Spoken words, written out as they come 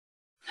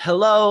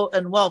Hello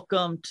and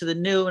welcome to the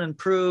new and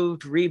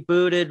improved,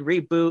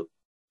 reboot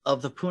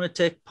of the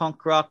PUNAtic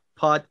punk rock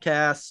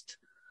podcast.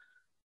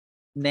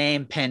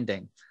 Name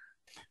pending.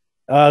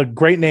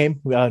 Great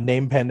name,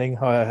 name pending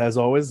as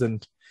always.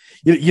 And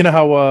you know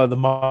how the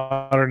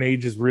modern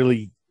age is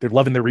really, they're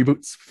loving their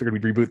reboots. Figured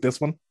we'd reboot this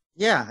one.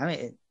 Yeah, I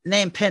mean,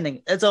 name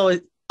pending. It's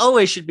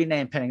always should be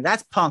name pending.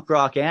 That's punk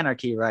rock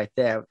anarchy right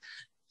there.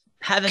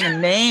 Having a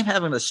name,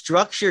 having a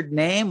structured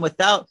name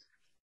without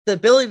the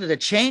ability to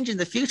change in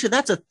the future,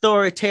 that's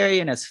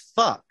authoritarian as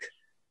fuck.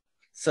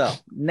 So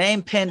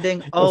name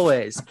pending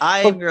always. I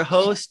am your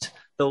host,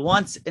 the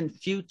once and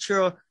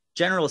future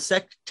General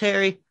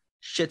Secretary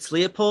Shits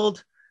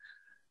Leopold.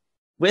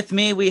 With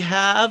me we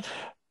have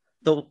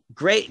the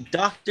great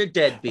Dr.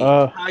 Deadbeat.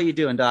 How are you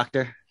doing,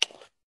 Doctor?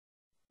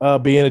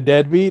 Being a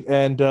deadbeat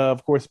and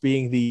of course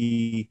being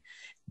the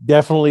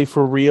definitely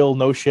for real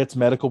no shits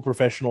medical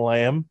professional I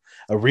am,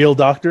 a real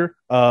doctor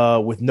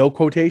with no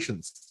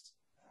quotations.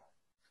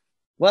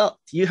 Well,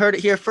 you heard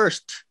it here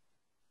first.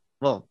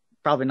 Well,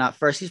 probably not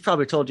first. He's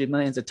probably told you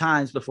millions of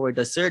times before he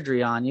does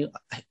surgery on you.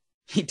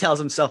 He tells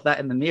himself that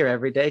in the mirror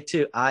every day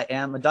too. I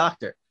am a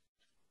doctor.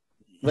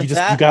 You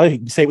gotta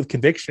say it with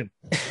conviction.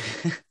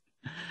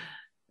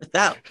 With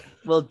that,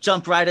 we'll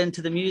jump right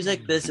into the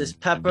music. This is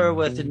Pepper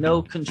with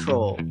No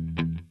Control.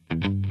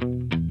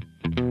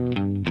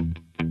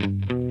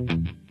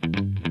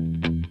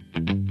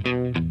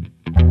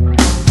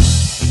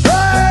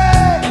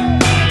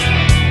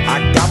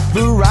 I got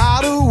the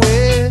right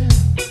away.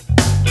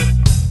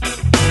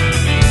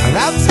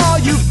 That's all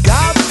you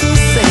got to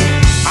say.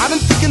 I've been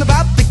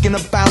thinking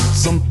about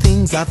some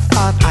things I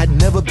thought I'd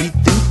never be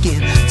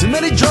thinking. Too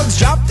many drugs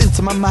dropped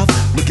into my mouth,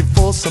 looking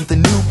for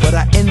something new, but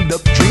I end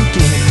up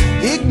drinking.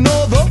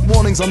 Ignore the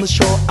warnings on the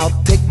shore, I'll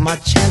take my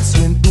chance,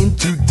 swim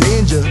into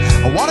danger.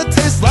 I wanna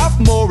taste life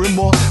more and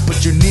more,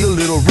 but you need a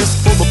little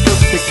risk for the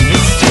perfect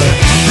mixture.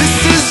 This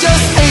is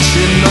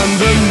gestation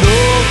under no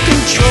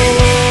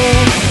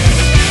control,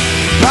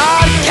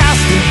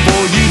 broadcasting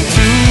for you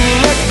to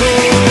let go.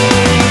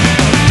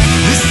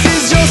 This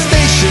is your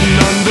station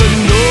under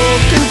no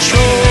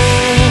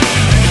control.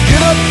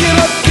 Get up, get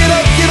up, get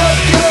up, get up,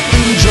 get up,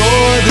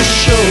 enjoy the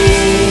show.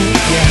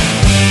 Yeah.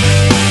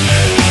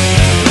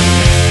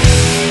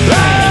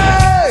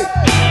 Hey!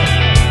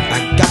 I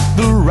got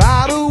the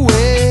right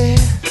away.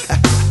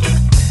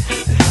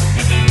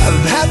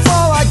 That's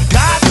all I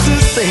got to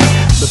say.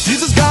 The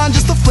fuse is gone,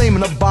 just a flame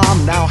in a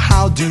bomb. Now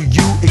how do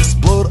you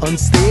explode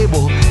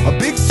unstable? A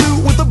big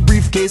suit with a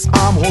briefcase,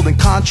 I'm holding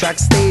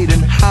contracts stating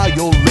how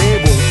you're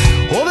labeled.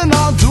 Holding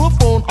on to a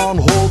phone on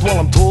hold while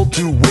I'm told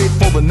to wait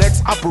for the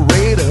next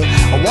operator.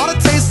 I wanna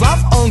taste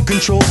life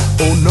uncontrolled.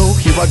 Oh no,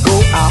 here I go,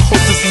 I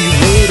hope to see you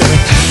later.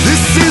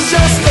 This is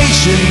your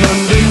station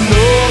under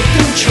no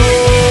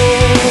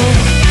control,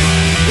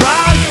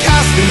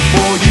 broadcasting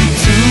for you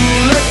to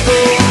let go.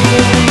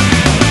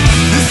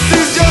 This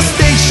is your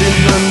station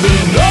under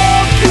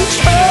no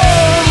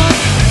control.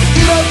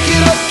 Get up,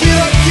 get up, get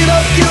up, get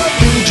up, get up,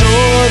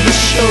 enjoy the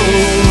show.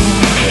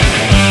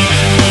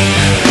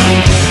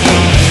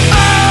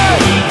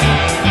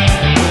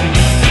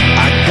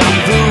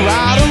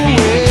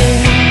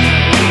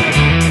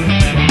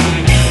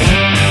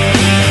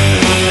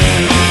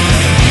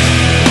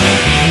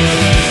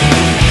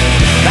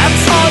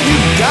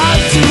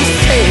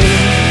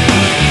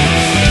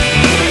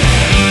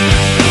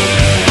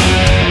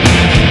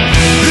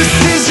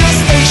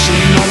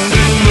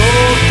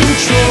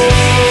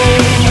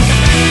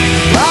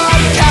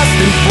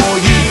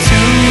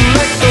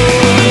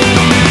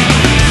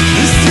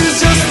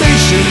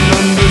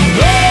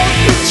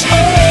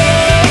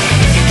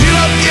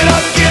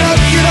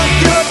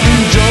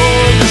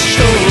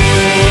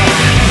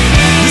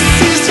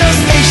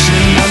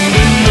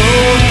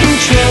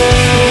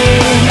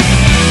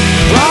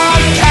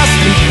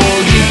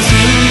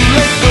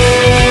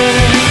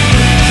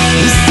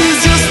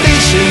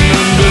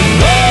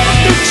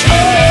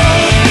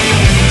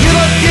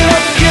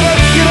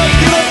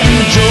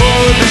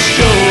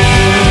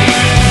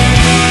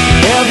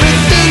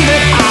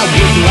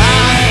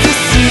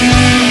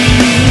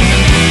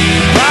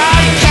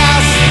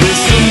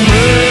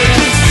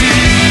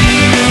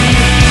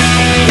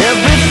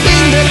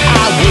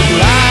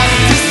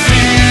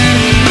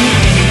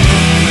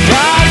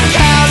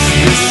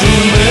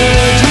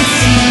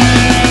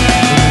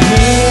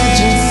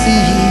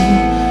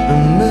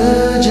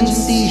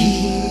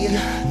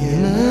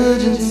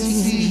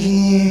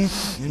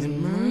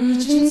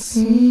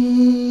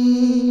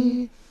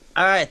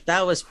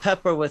 That was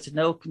Pepper with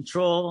No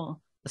Control,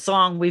 a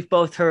song we've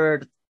both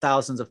heard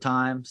thousands of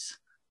times.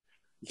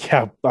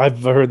 Yeah,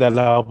 I've heard that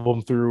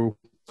album through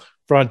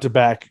front to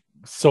back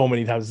so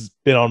many times. It's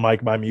been on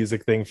my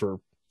music thing for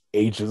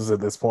ages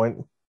at this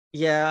point.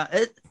 Yeah,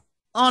 it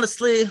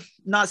honestly,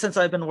 not since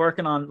I've been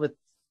working on with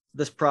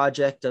this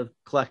project of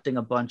collecting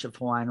a bunch of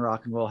Hawaiian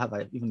rock and roll have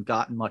I even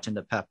gotten much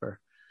into Pepper.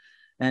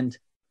 And,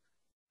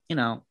 you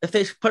know, if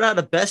they put out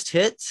a best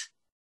hits,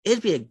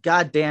 it'd be a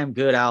goddamn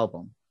good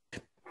album.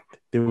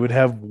 They would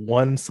have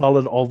one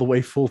solid all the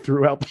way full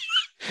through album.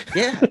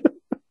 Yeah.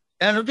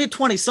 And it would be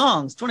 20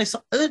 songs. 20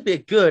 songs. It would be a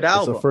good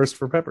album. It's a first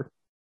for Pepper.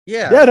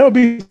 Yeah. That would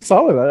be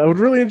solid. I would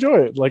really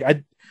enjoy it. Like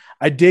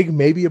I dig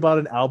maybe about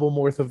an album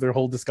worth of their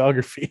whole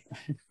discography.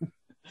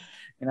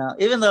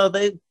 Even though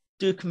they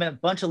do commit a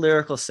bunch of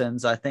lyrical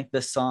sins, I think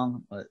this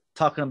song,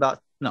 thinking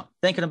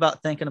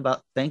about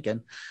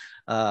thinking,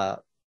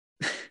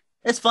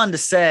 it's fun to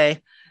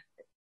say.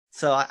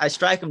 So I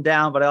strike them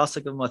down, but I also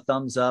give them a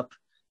thumbs up.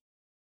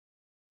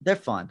 They're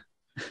fun.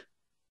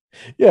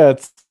 Yeah,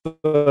 it's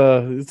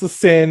a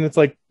sin. It's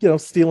like,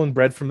 stealing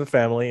bread from the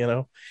family.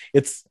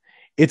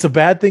 It's a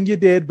bad thing you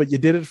did, but you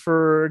did it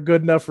for a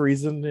good enough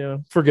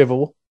reason.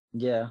 Forgivable.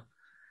 Yeah.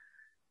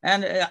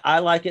 And I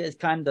like it. It's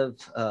kind of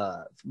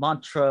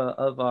mantra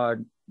of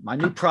my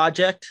new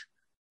project.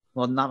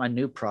 Well, not my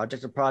new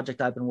project, a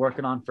project I've been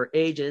working on for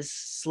ages,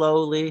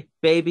 slowly,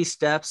 baby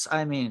steps.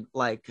 I mean,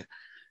 like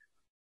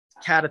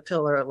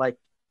caterpillar, like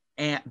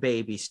ant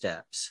baby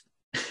steps.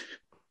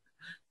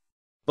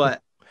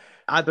 But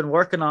I've been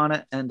working on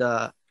it, and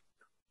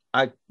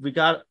we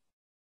got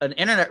an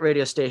internet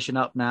radio station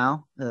up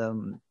now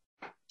on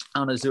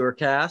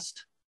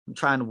Azurcast. I'm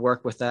trying to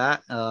work with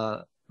that.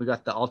 We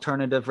got the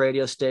alternative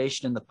radio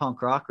station and the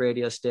punk rock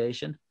radio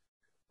station.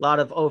 A lot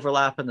of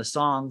overlap in the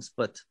songs,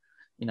 but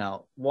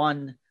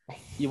one,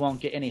 you won't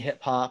get any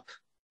hip hop,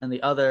 and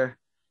the other,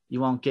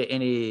 you won't get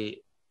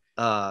any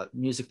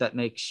music that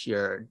makes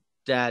your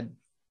dad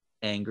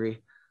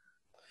angry.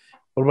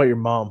 What about your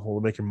mom? Will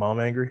it make your mom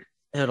angry?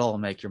 It'll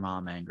make your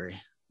mom angry.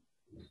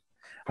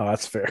 Oh,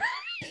 that's fair.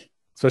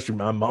 Especially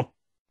my mom.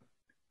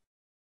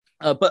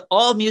 But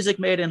all music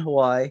made in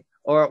Hawaii,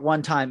 or at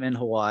one time in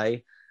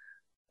Hawaii.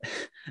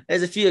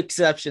 There's a few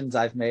exceptions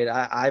I've made.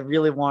 I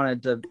really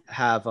wanted to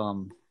have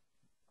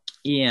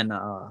Ian,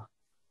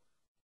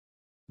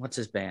 what's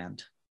his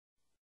band?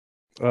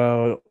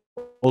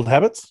 Old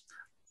Habits?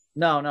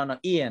 No,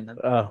 Ian.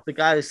 The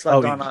guy who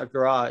slept in our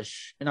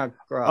garage.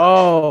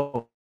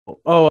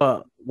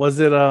 Was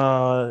it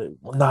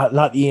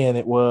not Ian,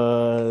 it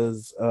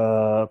was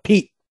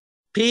Pete.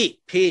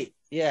 Pete,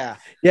 yeah.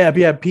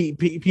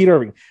 Pete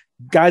Irving.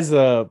 Guy's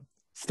a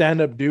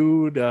stand-up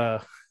dude.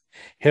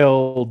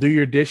 He'll do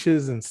your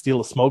dishes and steal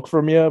a smoke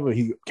from you, but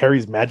he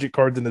carries magic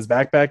cards in his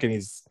backpack, and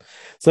he's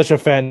such a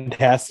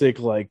fantastic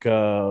like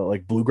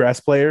bluegrass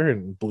player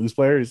and blues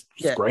player. He's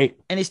great.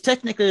 And he's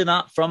technically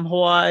not from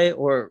Hawaii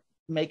or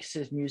makes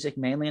his music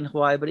mainly in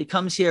Hawaii, but he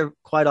comes here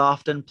quite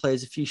often,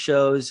 plays a few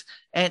shows,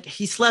 and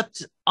he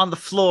slept on the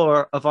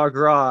floor of our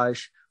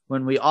garage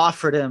when we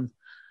offered him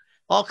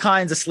all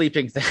kinds of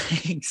sleeping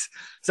things.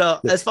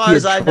 So as far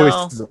as I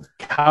know,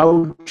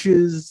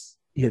 couches,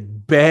 he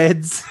had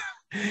beds.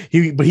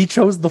 But he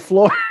chose the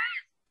floor.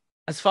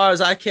 As far as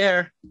I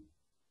care,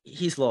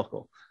 he's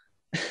local.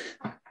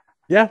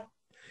 Yeah.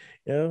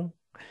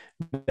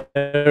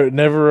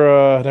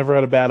 Never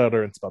had a bad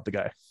utterance about the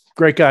guy.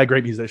 Great guy,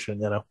 great musician.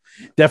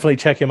 Definitely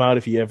check him out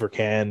if you ever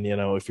can.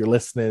 If you're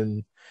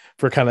listening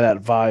for kind of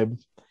that vibe.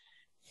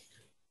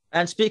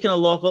 And speaking of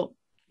local,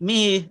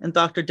 me and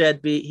Dr.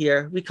 Deadbeat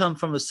here, we come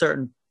from a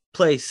certain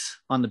place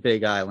on the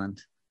Big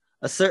Island,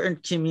 a certain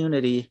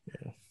community.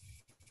 Yeah.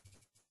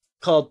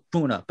 Called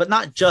Puna, but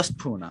not just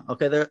Puna.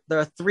 Okay, there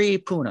are 3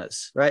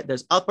 Punas, right?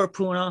 There's Upper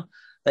Puna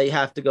that you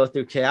have to go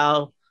through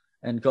Keao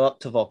and go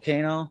up to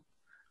Volcano.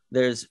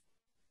 There's,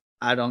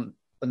 I don't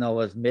know,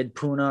 was Mid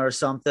Puna or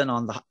something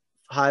on the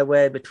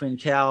highway between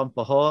Keao and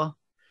Pahoa.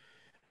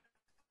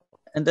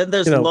 And then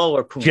there's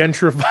Lower Puna.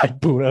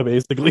 Gentrified Puna,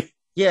 basically.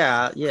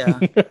 Yeah.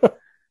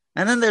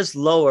 And then there's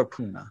Lower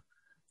Puna,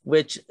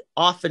 which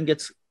often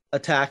gets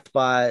attacked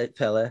by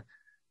Pele.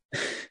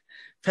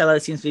 Pele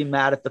seems to be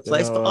mad at the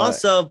place, but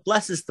also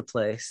blesses the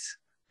place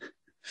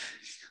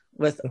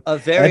with a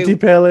very. Auntie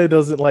Pele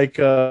doesn't like.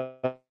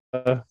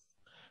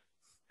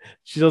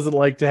 She doesn't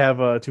like to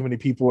have too many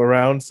people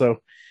around,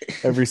 so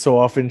every so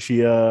often she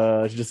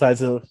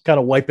decides to kind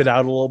of wipe it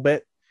out a little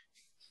bit.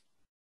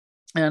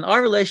 And our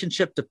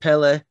relationship to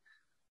Pele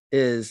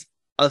is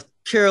a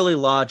purely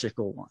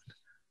logical one.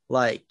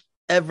 Like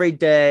every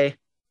day,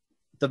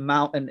 the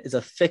mountain is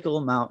a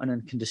fickle mountain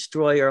and can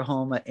destroy your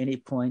home at any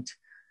point.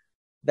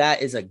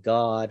 That is a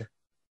god.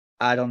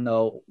 I don't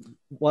know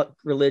what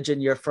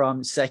religion you're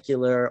from,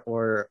 secular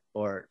or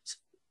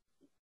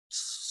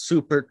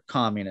super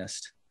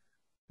communist.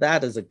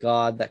 That is a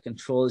god that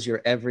controls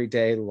your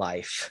everyday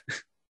life.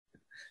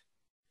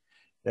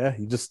 Yeah,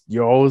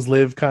 you always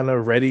live kind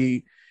of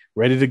ready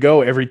to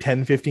go. Every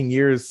 10, 15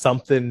 years,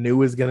 something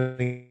new is going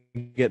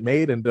to get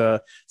made, and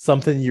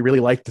something you really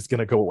liked is going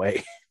to go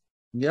away.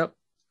 Yep.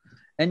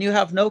 And you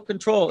have no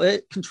control.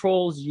 It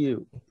controls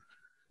you.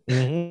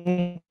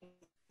 Mm-hmm.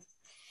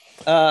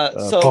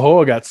 So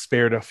Pahoa got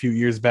spared a few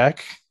years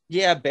back.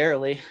 Yeah,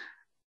 barely.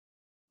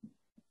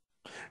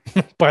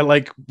 By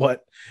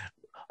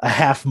a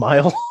half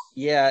mile.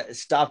 Yeah, it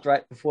stopped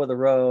right before the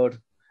road,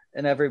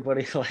 and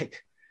everybody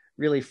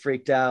really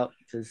freaked out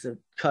because of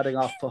cutting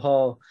off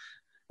Pahoa.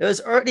 It was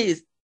already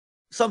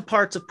some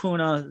parts of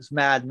Puna is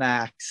Mad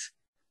Max,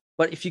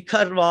 but if you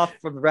cut it off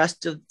from the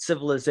rest of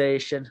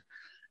civilization,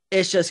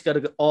 it's just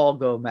gonna all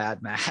go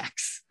Mad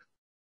Max.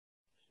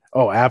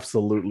 Oh,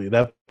 absolutely.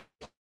 That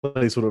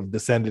place would have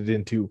descended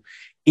into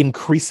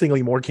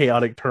increasingly more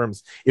chaotic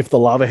terms if the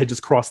lava had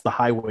just crossed the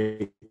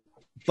highway,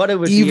 But it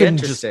would be even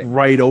just interesting.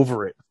 right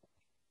over it.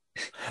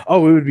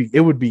 Oh, it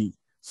would be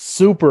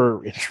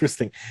super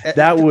interesting.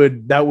 That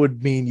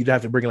would mean you'd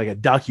have to bring like a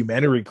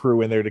documentary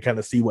crew in there to kind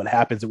of see what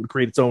happens. It would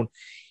create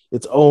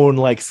its own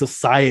like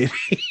society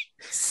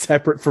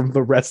separate from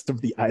the rest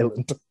of the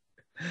island.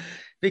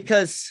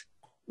 Because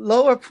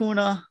Lower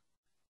Puna,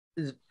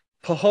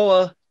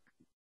 Pahoa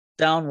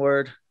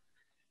downward,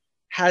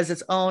 has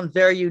its own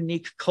very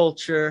unique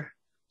culture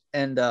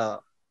and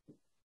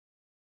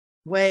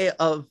way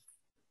of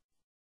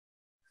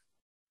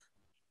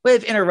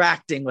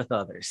interacting with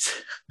others.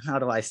 How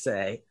do I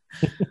say?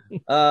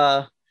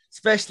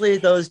 Especially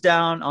those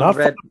down on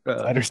Red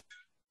Road.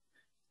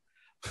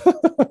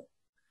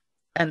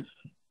 And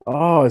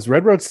is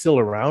Red Road still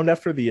around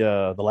after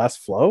the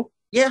last flow?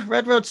 Yeah,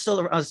 Red Road's still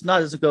around. It's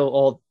not as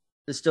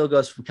it still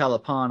goes from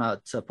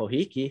Kalapana to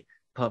Pohiki.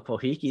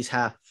 Pohiki's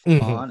half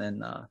on,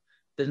 and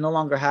they no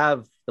longer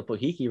have the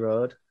Pohiki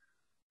Road.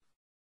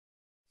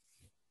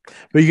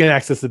 But you can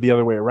access it the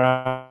other way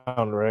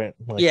around, right?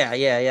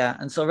 Yeah.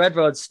 And so Red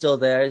Road's still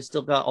there. It's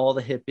still got all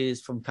the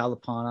hippies from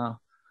Kalapana,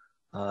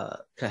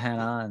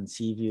 Kahana, and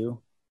Seaview.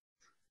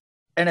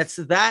 And it's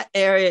that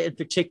area in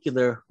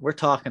particular we're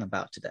talking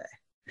about today.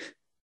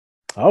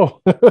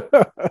 Oh.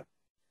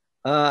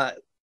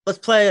 Let's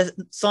play a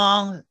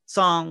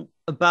song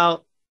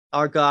about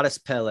our goddess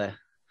Pele.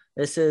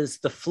 This is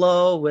The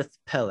Flow with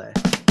Pele.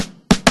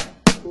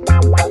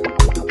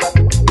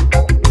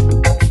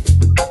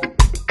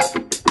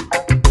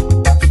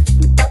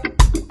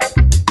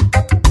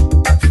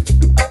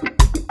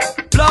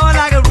 Flowing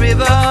like a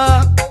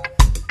river,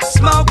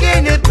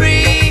 smoking the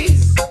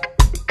breeze,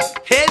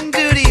 heading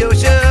to the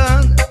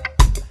ocean,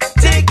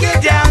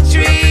 taking down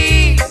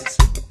trees,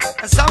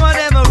 and some of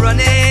them are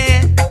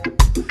running,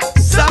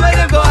 some of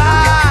them go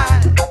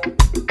high.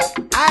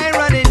 I ain't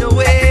running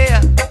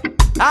nowhere,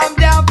 I'm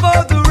down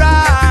for the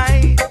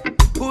ride.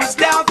 Who's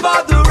down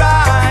for the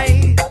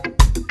ride?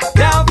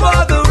 Down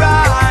for the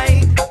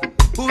ride.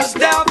 Who's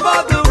down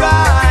for the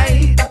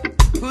ride?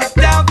 Who's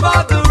down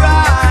for the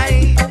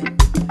ride?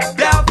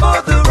 Down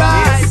for the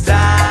ride.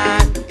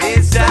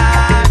 It's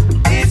time,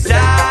 it's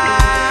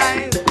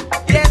time.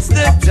 Yes,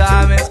 the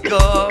time has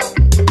come.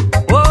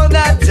 Oh,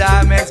 that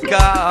time has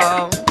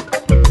come.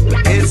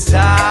 It's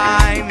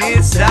time,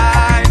 it's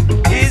time,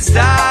 it's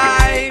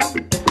time.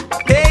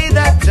 Hey,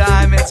 that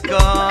time has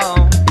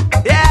come.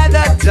 Yeah,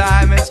 that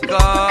time has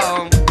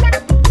come.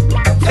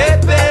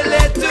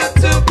 Epele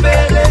tutu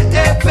pele,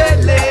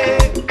 epele.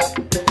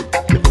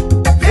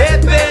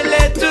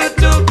 Epele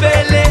tutu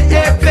pele,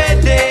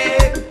 epele.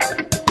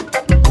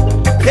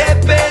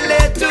 Epele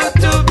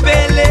tutu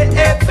pele,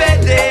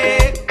 epele.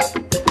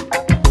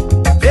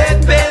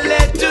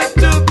 Epele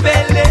tutu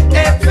pele,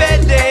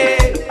 epele.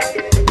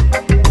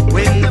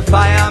 When the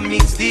fire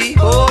meets the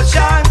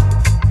ocean,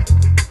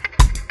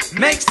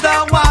 makes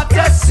the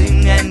water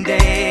sing and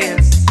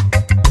dance,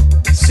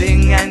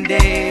 sing and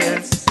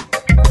dance.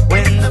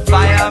 When the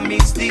fire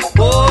meets the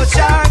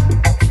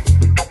ocean,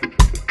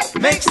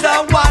 makes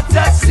the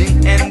water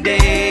sing and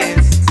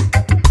dance,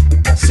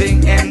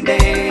 sing and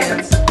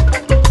dance.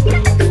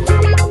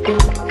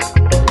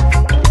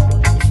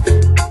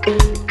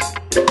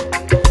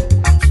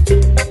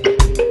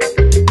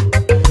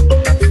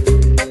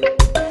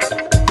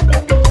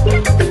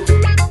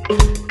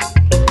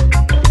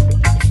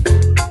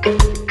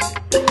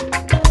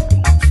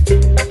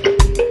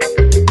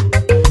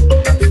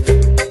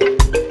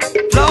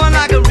 Flowing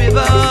like a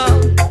river,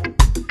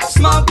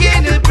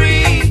 smoking the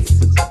breeze,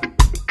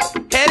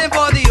 heading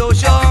for the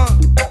ocean,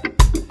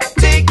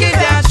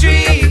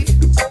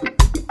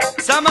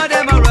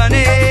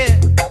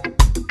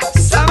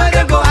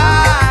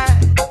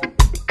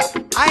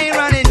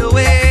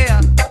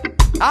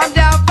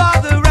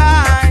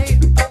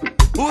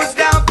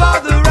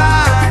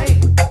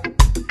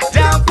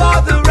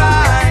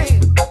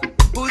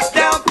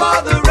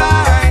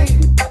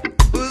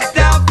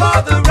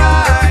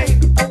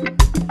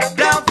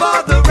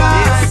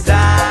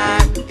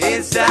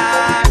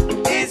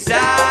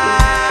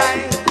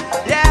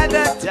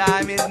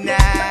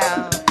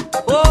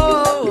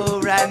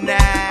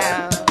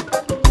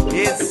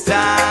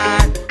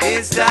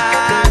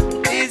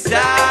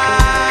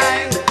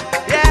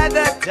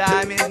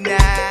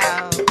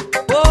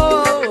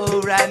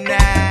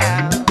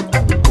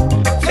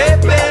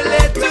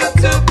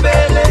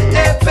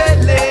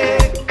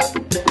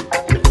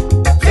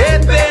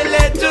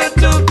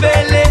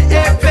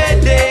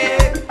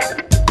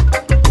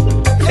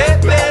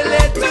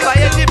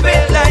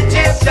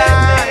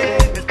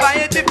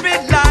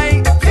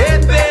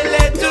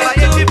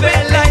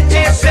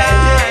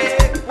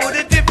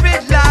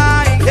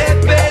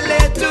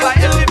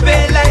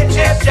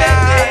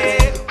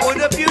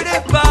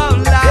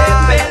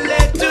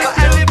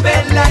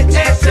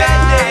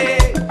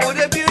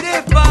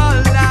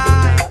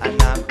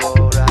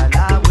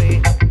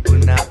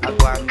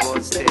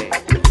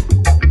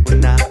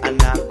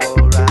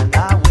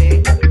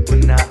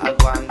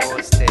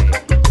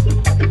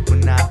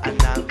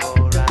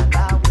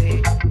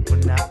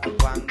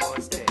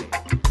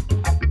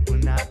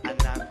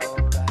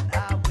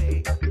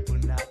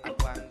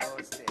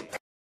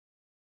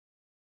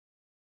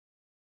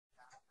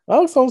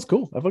 Oh, sounds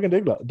cool. I fucking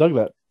dug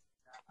that.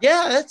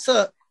 Yeah,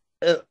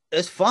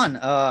 it's fun.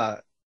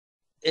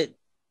 It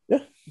Yeah.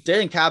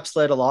 did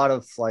encapsulate a lot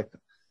of like,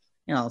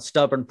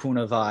 stubborn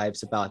Puna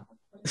vibes about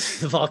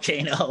the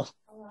volcano.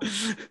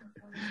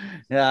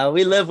 Yeah,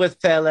 we live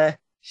with Pele.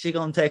 She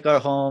gonna take our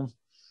home.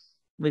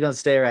 We gonna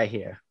stay right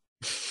here.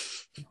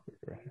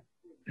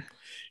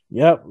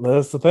 Yep,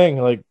 that's the thing.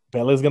 Like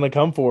Pele's gonna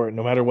come for it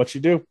no matter what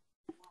you do.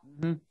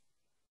 Mm-hmm.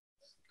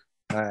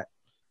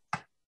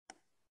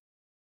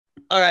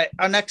 All right.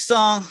 Our next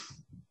song.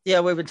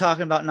 Yeah, we've been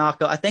talking about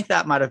Nahko. I think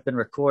that might have been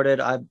recorded.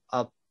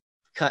 I'll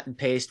cut and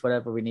paste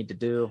whatever we need to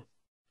do.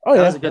 Oh,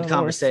 that yeah, was a good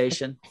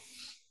conversation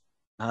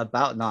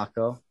about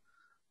Nahko.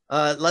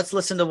 Let's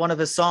listen to one of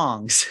his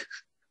songs,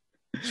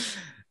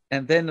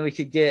 and then we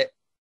could get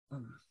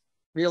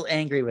real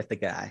angry with the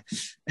guy.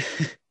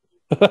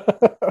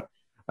 All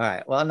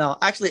right. Well, no,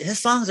 actually, his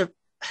songs are.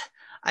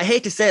 I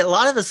hate to say it, a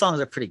lot of his songs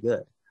are pretty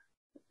good.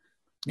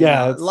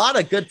 Yeah, a lot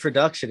of good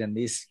production in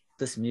this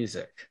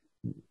music.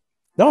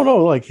 No,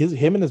 like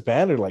him and his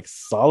band are like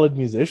solid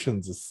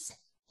musicians.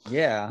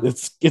 Yeah,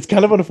 it's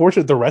kind of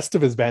unfortunate the rest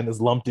of his band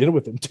is lumped in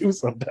with him too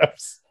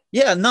sometimes.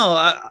 Yeah, no,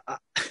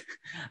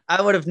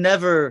 I would have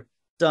never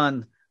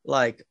done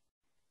like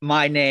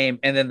my name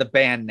and then the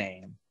band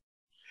name.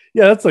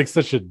 Yeah, that's like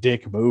such a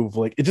dick move.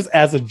 Like it just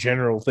as a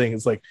general thing,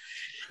 it's like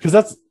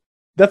because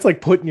that's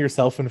like putting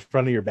yourself in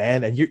front of your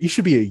band, and you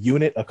should be a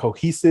unit, a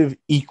cohesive,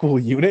 equal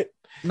unit.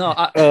 No,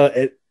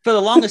 for the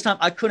longest time,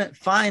 I couldn't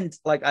find,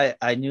 like,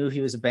 I knew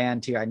he was a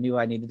band here. I knew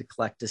I needed to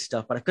collect his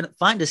stuff, but I couldn't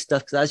find his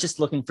stuff because I was just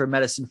looking for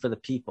Medicine for the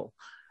People.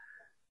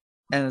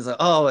 And it's like,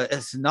 oh,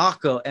 it's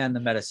Nahko and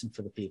the Medicine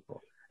for the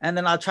People. And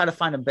then I'll try to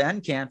find a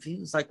Bandcamp. He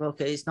was like,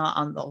 okay, he's not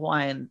on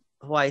the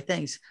Hawaii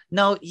things.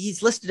 No,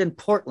 he's listed in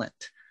Portland,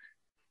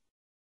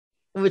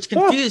 which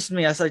confused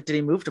me. I was like, did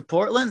he move to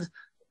Portland?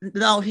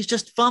 No, he's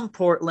just from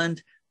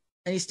Portland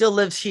and he still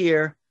lives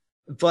here,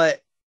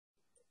 but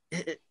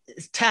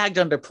it's tagged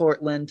under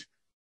Portland.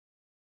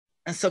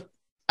 And so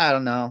I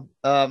don't know.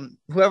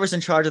 Whoever's in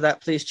charge of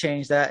that, please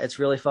change that. It's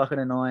really fucking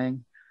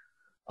annoying.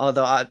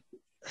 Although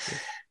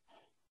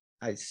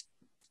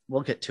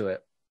we'll get to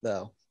it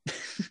though.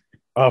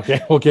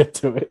 Okay, we'll get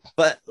to it.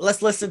 But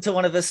let's listen to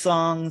one of his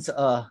songs.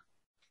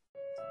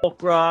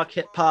 Folk rock,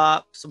 hip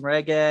hop, some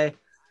reggae.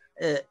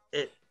 It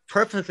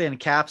perfectly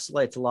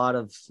encapsulates a lot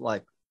of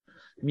like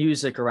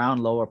music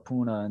around Lower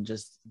Puna and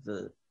just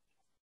the.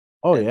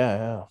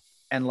 Yeah.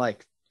 And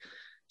like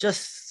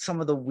just some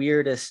of the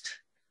weirdest.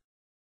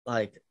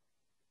 Like,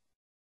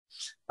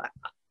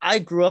 I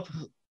grew up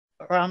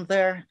around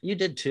there. You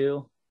did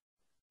too.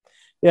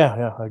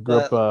 Yeah. I grew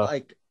up.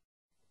 Like,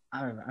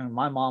 I don't know.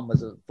 My mom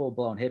was a full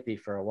blown hippie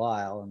for a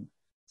while, and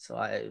so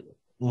I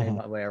made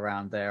my way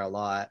around there a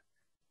lot.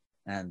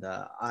 And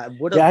I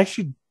would have. Yeah,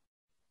 actually.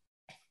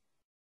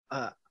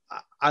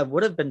 I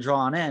would have been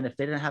drawn in if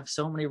they didn't have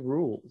so many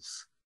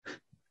rules.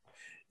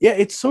 Yeah,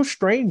 it's so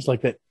strange,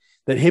 like that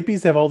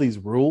hippies have all these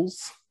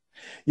rules.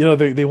 You know,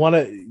 they want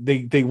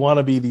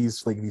to be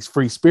these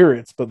free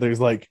spirits, but there's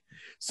like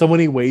so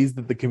many ways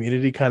that the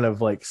community kind of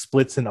like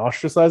splits and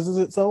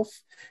ostracizes itself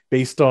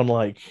based on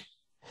like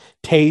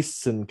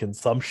tastes and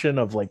consumption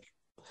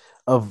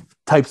of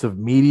types of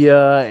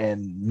media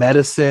and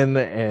medicine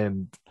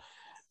and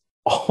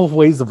all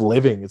ways of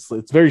living.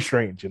 It's very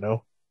strange, you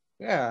know?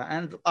 Yeah,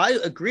 and I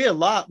agree a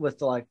lot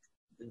with like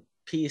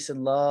peace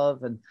and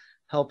love and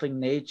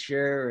helping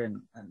nature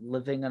and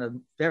living in a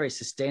very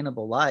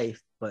sustainable life,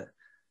 but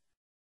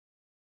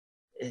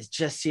it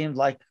just seemed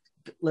like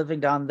living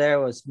down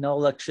there was no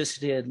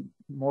electricity and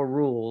more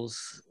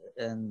rules.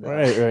 And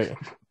right.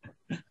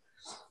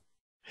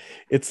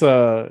 It's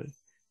that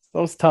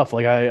was tough.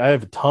 Like I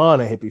have a ton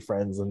of hippie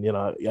friends, and you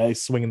know I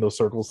swing in those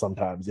circles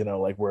sometimes. You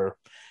know, like where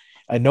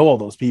I know all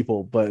those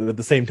people, but at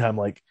the same time,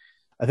 like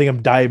I think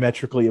I'm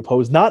diametrically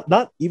opposed.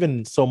 Not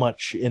even so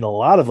much in a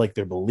lot of like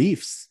their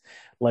beliefs.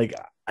 Like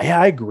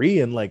I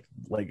agree in like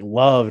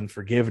love and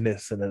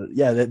forgiveness, and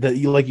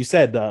like you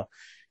said.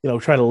 You know,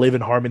 trying to live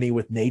in harmony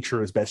with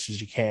nature as best as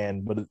you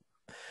can. But at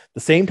the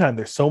same time,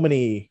 there's so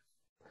many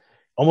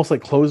almost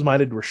like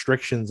closed-minded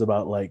restrictions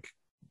about like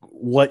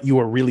what you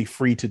are really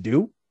free to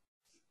do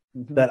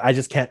that I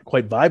just can't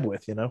quite vibe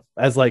with, you know,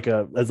 as like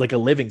a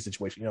living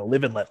situation, you know,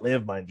 live and let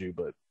live, mind you,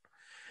 but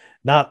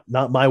not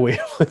my way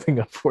of living,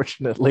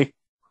 unfortunately.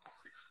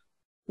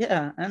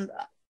 Yeah. And,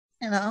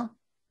 you know,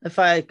 if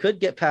I could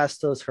get past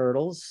those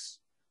hurdles,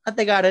 I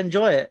think I'd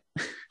enjoy it.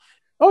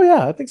 Oh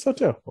yeah, I think so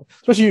too.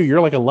 Especially you're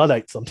like a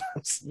Luddite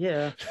sometimes.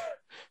 Yeah.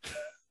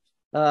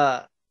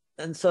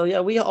 And so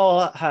yeah, we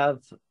all have,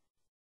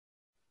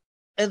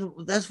 and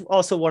that's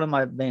also one of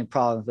my main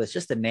problems with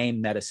just the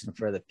name Medicine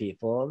for the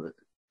People.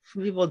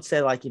 People would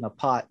say like, you know,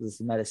 pot is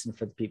the medicine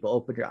for the people.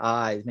 Open your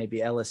eyes, maybe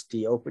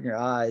LSD. Open your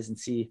eyes and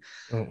see.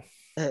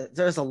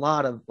 There's a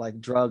lot of like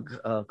drug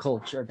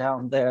culture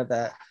down there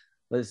that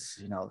was,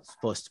 you know,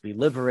 supposed to be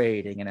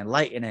liberating and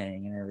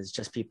enlightening, and it was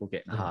just people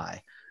getting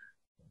high.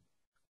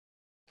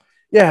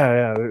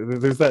 Yeah,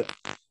 there's that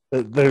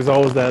there's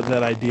always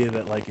that idea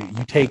that like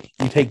you take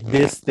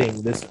this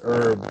thing, this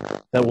herb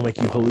that will make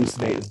you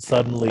hallucinate, and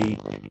suddenly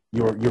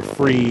you're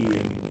free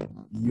and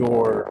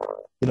you're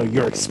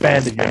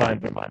expanding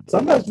your mind.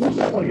 Sometimes you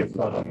just want to get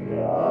fun up.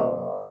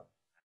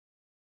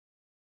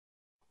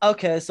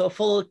 Okay, so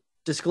full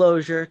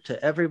disclosure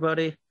to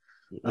everybody,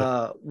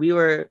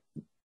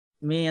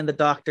 me and the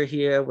doctor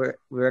here,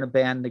 we're in a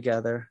band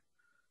together.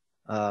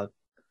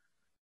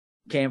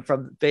 Came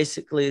from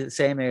basically the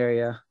same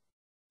area,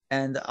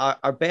 and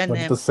our band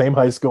Went name to the same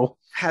high school.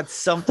 had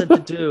something to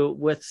do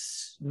with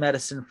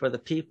medicine for the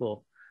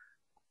people.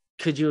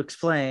 Could you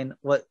explain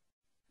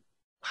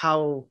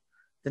how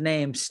the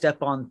name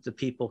Step on the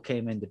People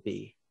came into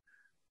be?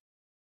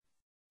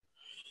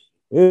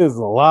 There was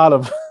a lot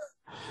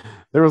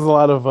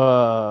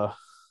of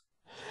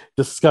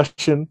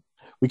discussion.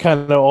 We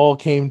kind of all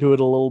came to it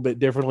a little bit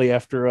differently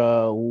after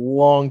a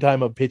long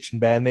time of pitching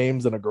band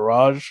names in a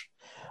garage.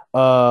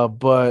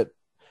 But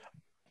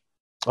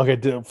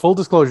okay, full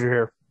disclosure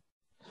here.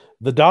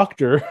 The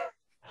doctor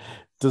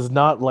does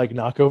not like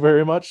Nahko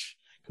very much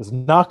because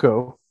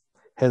Nahko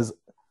has,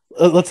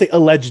 let's say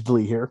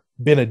allegedly here,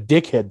 been a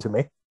dickhead to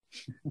me.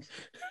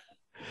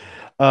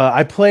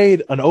 I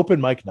played an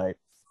open mic night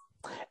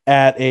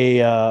at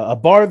a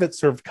bar that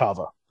served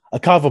kava, a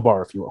kava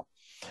bar, if you will.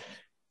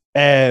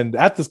 And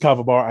at this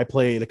kava bar, I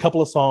played a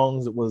couple of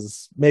songs. It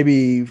was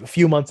maybe a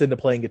few months into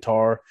playing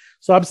guitar,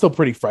 so I'm still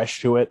pretty fresh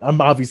to it. I'm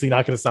obviously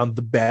not going to sound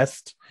the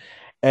best.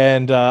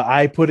 And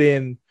I put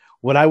in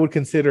what I would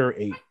consider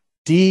a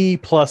D+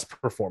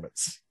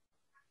 performance.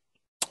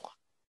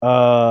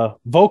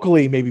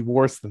 Vocally, maybe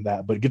worse than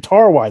that, but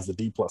guitar-wise, a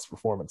D+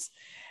 performance.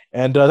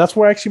 And that's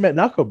where I actually met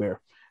Nahko Bear.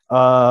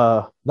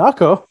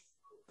 Nahko,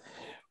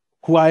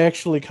 who I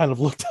actually kind of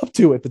looked up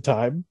to at the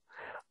time,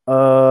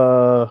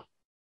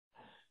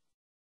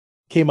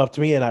 came up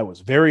to me, and I was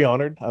very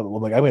honored. I'm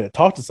like, I'm going to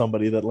talk to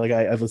somebody that like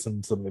I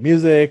listened to some of the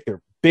music.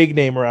 They're big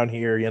name around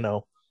here,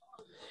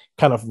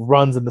 kind of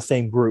runs in the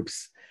same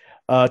groups.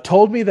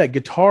 Told me that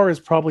guitar is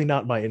probably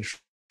not my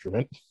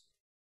instrument,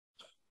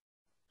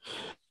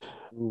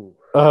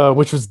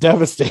 which was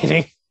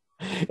devastating,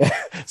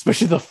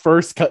 especially the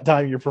first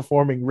time you're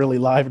performing really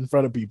live in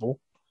front of people.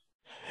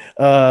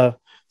 So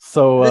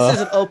this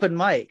is an open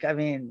mic. I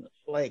mean,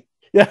 like,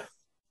 yeah,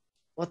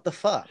 what the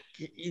fuck?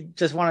 You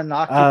just want to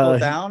knock people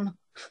down?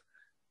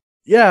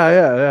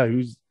 Yeah.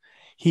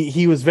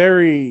 He was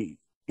very,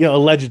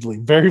 allegedly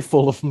very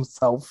full of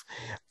himself,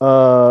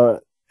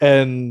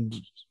 and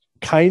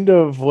kind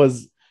of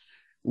was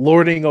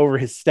lording over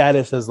his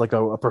status as like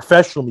a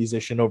professional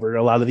musician over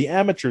a lot of the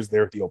amateurs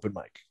there at the open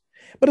mic.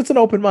 But it's an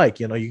open mic,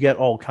 you get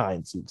all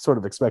kinds. You sort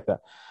of expect that.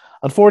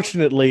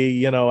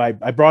 Unfortunately,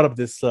 I brought up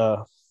this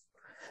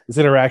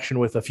interaction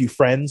with a few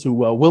friends who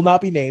will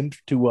not be named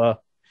to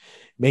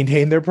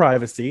maintain their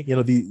privacy.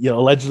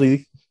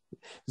 Allegedly,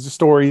 these are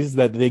stories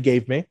that they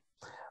gave me.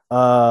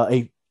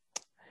 A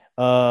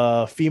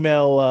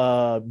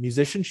female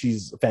musician.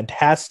 She's a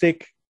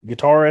fantastic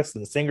guitarist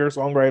and singer,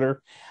 songwriter.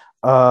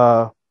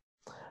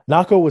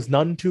 Nahko was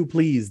none too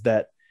pleased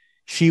that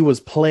she was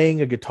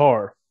playing a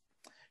guitar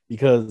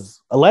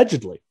because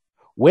allegedly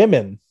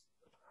women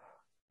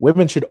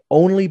should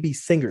only be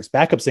singers,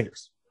 backup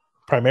singers,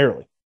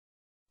 primarily.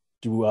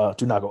 To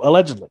Nahko,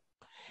 allegedly.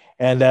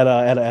 And at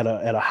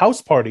a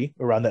house party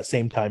around that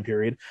same time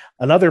period,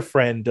 another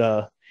friend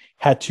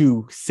had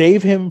to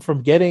save him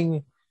from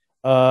getting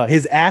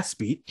his ass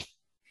beat,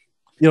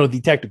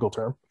 the technical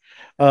term,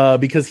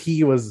 because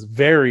he was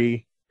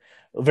very,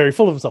 very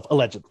full of himself,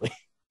 allegedly.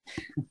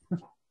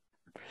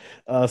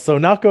 So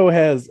Nahko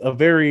has a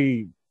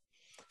very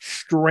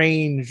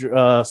strange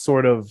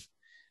sort of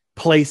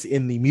place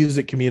in the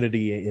music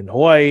community in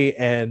Hawaii,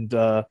 and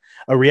a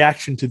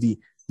reaction to the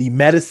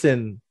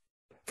medicine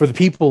for the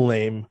people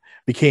name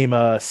became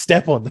a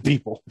Step on the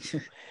People.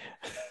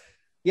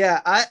 Yeah,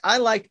 I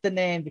like the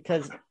name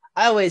because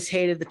I always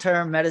hated the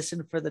term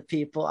medicine for the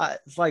people.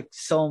 It's like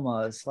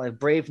Soma, it's like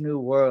Brave New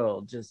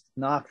World, just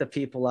knock the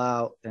people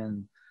out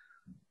and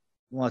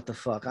what the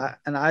fuck. I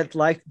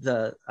like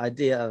the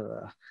idea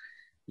of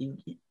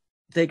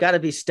they got to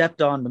be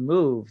stepped on to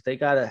move. They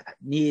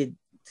need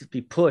to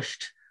be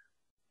pushed.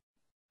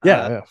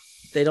 Yeah.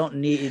 They don't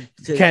need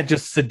to. You can't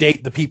just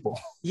sedate the people.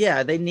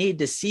 Yeah, they need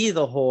to see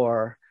the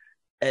horror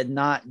and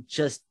not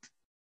just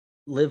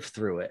live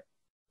through it.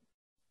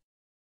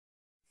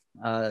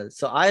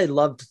 So I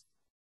loved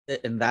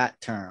it in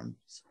that terms,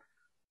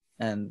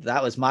 and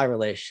that was my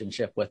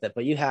relationship with it.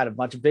 But you had a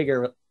much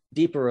bigger,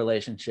 deeper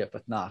relationship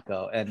with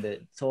Nahko, and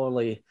it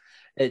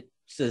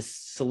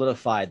just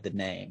solidified the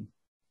name.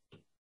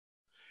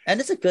 And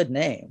it's a good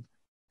name.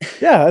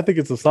 Yeah, I think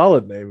it's a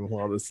solid name,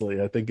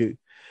 honestly. I think it,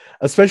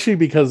 especially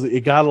because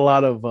it got a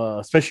lot of,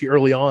 especially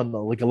early on,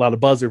 like a lot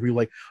of buzz. People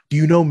like, do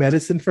you know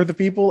medicine for the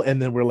people?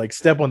 And then we're like,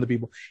 Step on the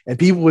People. And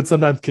people would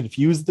sometimes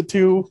confuse the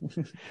two,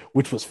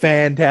 which was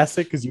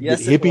fantastic because you get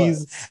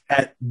hippies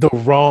at the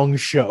wrong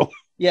show.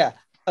 Yeah.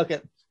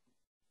 Okay.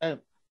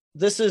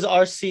 This is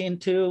our scene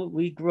too.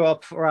 We grew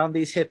up around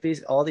these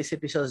hippies, all these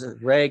hippie shows,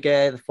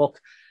 reggae, the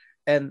folk.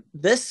 And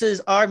this is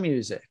our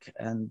music.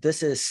 And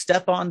this is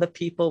Step on the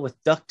People with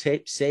Duct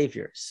Tape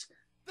Saviors.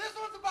 This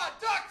one's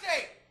about duct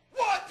tape.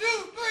 1, 2,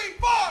 3,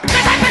 4. The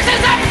tape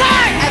fixes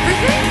everything!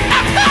 Everything?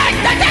 Everything!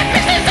 The tape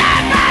fixes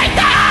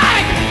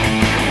everything!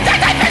 The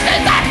tape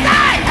fixes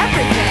everything!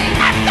 Everything!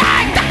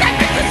 Everything! The tape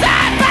fixes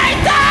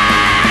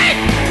everything!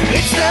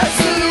 It's the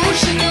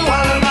solution to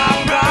all of our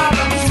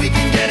problems. We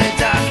can get it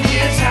done.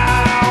 Here's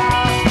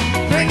how.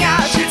 Bring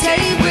out your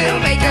tape. We'll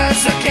make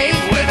us a cake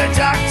with a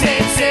duct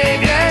tape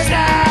saviors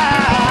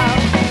now.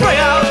 Bring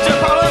out your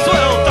problems,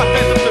 we'll duct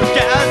tape them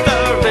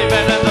together.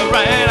 Raven in the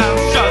rain, I'm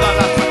sure that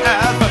that's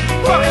forever.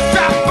 Broken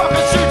strap,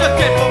 broken shoes, the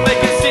tape will make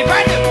it seem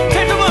brand new.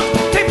 Tape the wounds,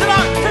 tape the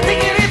arm, the thing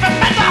it even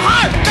mend the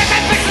heart. The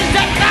tape fixes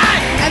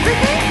everything!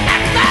 Everything?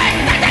 Everything!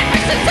 The tape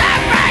fixes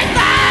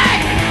everything!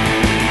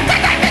 The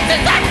tape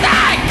fixes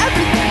everything!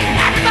 Everything!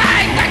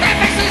 Everything! The tape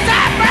fixes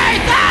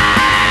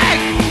everything!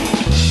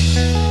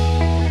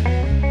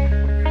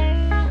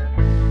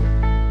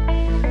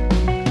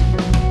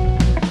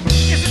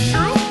 Is it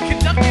true? Can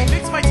duct tape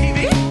fix my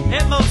TV?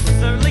 It most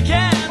certainly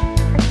can.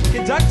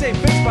 Can duct tape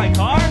fix my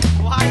car?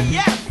 Why,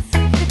 yes!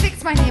 To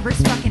fix my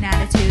neighbor's fucking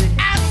attitude.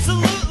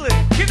 Absolutely!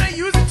 Can I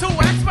use it to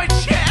wax my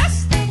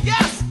chest?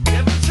 Yes!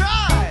 Give it a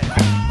try!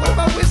 What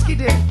about whiskey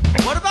dick?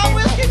 What about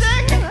Whiskey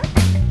Dick?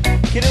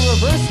 Can it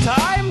reverse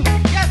time?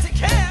 Yes, it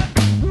can!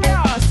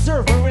 Yeah,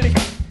 sir, we're ready.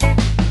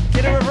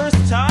 Can it reverse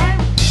time?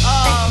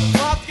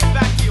 We'll have to get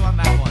back to you on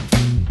that one.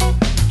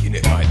 Can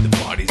it hide the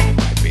bodies in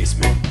my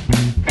basement?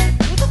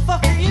 Who the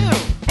fuck are you?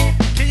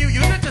 Can you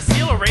use it to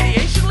seal a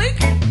radiation leak?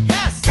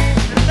 Yes!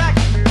 In fact,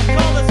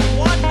 call this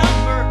one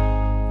number,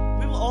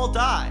 we will all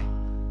die.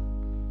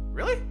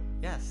 Really?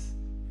 Yes.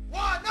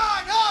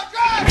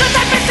 1-900. The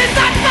tape fixes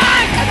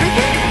everything!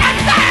 Everything?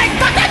 Everything!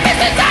 The tape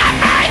fixes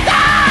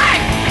everything!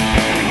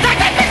 The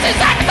tape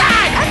fixes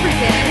everything!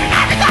 Everything?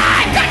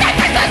 Everything! The tape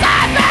fixes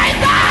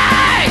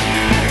everything!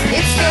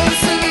 It's the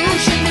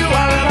solution to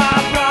all of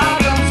our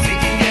problems. We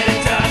can get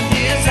it done.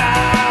 Here's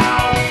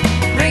how.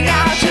 Bring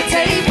out your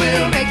tape.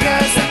 We'll make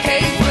us a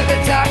cake with a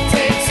duct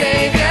tape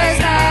saviors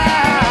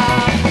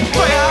now.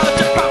 Bring out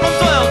your problems,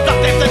 we'll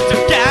duct tape them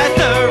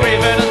together.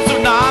 Even a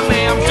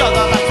tsunami, I'm sure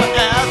that that's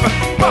forever.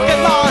 Broken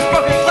laws,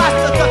 broken glass,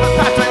 the doesn't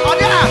patch right on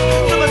your ass.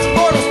 So much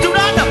mortals do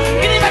not know.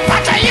 You can even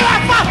patch a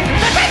UFO.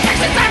 The tape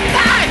fixes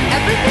everything!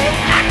 Everything?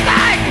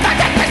 Everything! The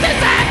tape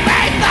fixes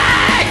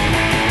everything!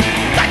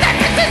 The tape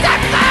fixes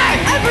everything!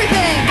 Everything!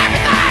 Everything! The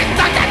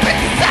tape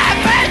fixes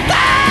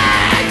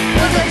everything!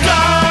 The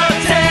duct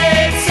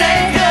tape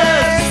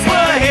saviors,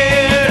 we're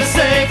here to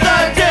save the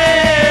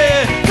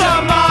day.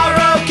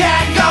 Tomorrow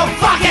can go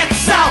fuck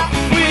itself.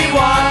 We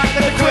want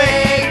the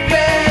quick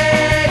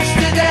fix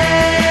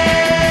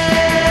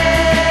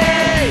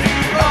today.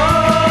 Oh,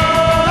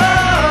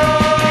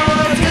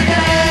 today.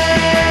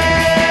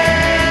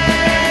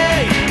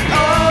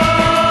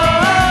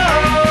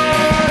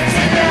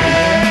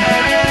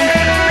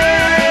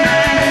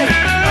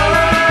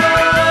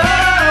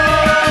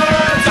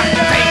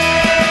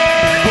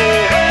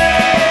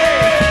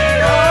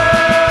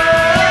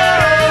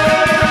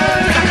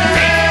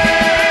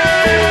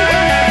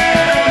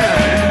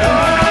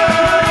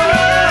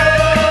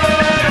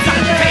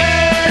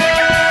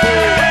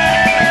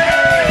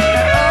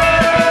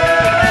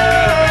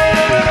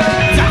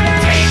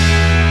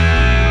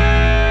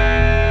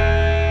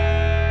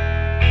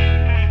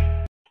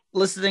 Oh,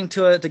 listening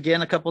to it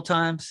again a couple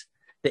times,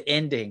 the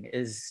ending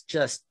is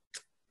just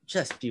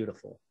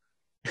beautiful.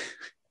 A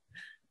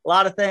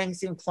lot of things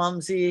seem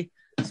clumsy,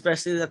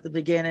 especially at the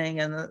beginning,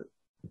 and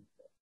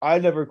I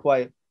never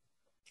quite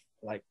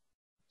like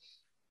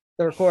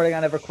the recording. I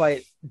never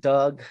quite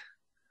dug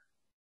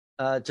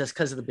just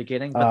because of the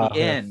beginning, but the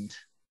end.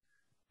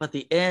 But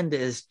the end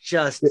is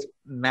just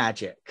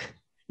magic.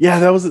 Yeah,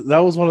 that was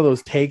one of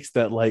those takes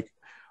that like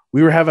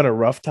we were having a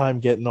rough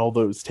time getting all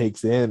those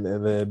takes in,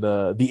 and then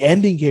the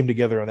ending came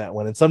together on that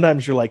one. And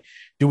sometimes you're like,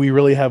 do we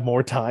really have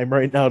more time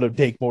right now to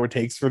take more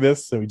takes for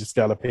this? So we just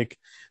got to pick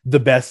the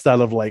best out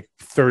of like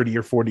 30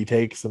 or 40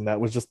 takes, and that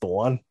was just the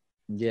one.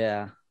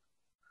 Yeah.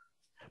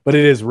 But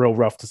it is real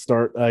rough to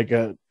start. Like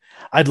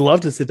I'd love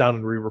to sit down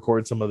and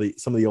re-record some of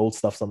the old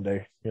stuff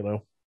someday, you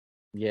know.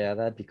 Yeah,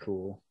 that'd be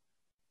cool.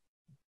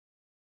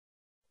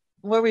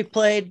 Where we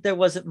played, there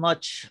wasn't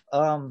much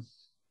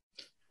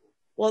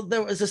well,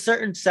 there was a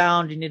certain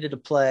sound you needed to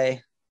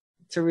play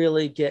to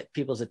really get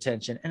people's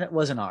attention, and it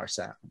wasn't our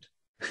sound.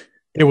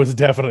 It was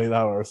definitely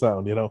not our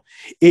sound, you know.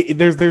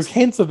 There's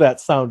hints of that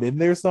sound in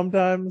there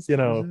sometimes, you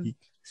know. Mm-hmm.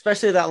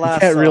 Especially that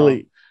last can't song.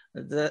 Really.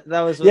 That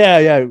was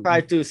yeah. Try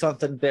to do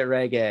something a bit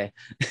reggae.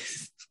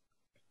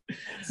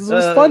 It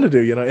was fun to do,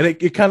 you know, and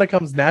it kind of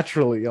comes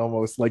naturally,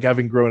 almost like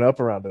having grown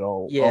up around it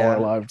all our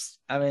lives.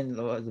 I mean,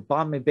 the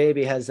Bomb Me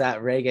Baby has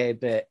that reggae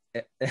bit.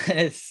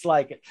 It's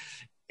like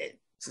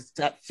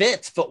that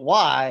fits, but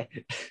why?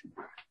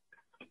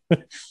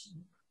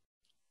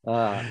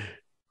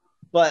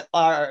 But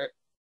our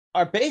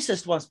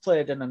bassist once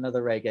played in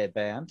another reggae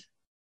band.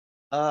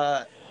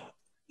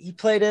 He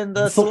played in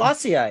the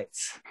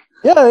Selassieites.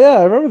 Yeah,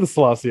 I remember the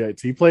Selassieites.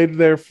 He played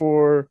there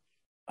for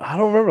I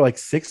don't remember, like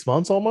 6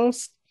 months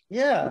almost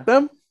Yeah. with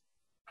them.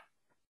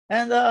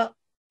 And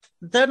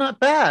they're not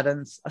bad.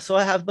 And so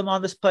I have them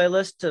on this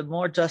playlist to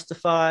more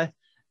justify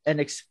and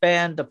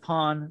expand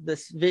upon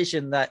this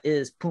vision that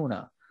is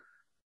Puna.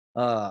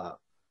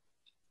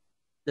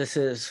 This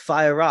is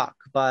Fire Rock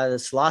by the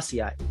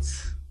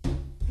Selasseiites.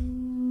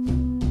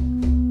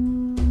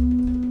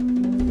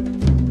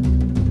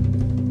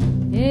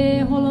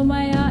 E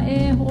holomaya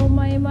e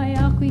holomai mai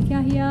a kui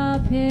kahia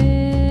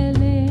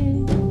pele.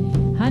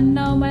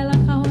 Hanau mai la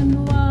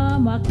kahonua,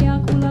 ma ke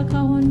akula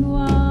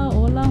kahonua,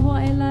 o la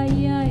hoa e la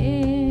ia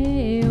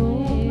e o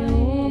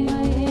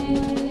mai e.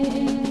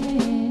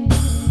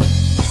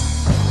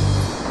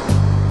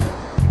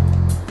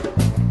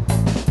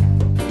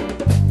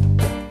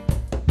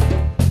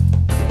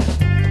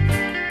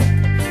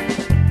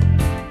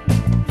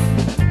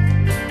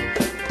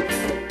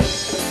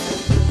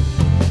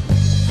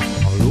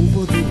 All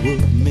over the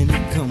world, many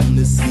come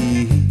to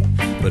see,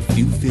 but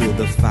few feel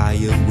the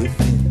fire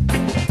within.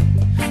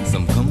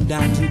 Some come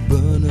down to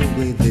burn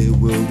away their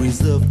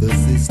worries of the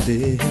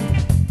system.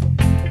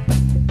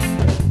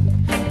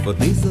 For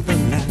these are the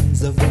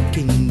lands of the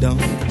kingdom.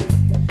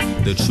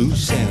 The truth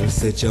shall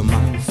set your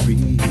mind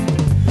free.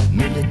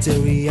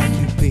 Military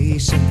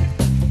occupation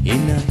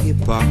in a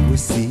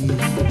hypocrisy.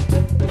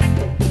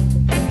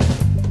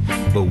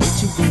 But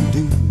what you gonna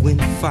do when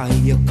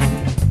fire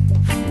comes?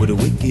 Will the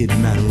wicked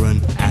man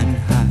run and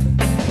hide?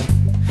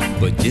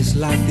 But just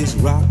like this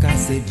rock, I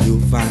said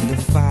you'll find the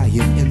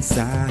fire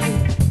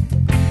inside.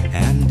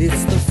 And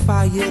it's the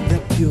fire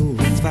that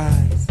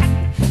purifies.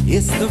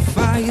 It's the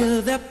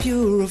fire that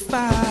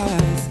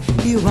purifies.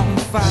 Here on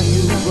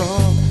Fire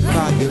Rock,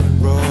 Fire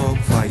Rock,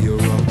 Fire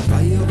Rock,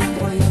 Fire Rock,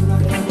 Fire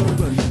Rock,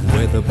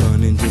 where the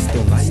burning just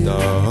don't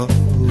stop.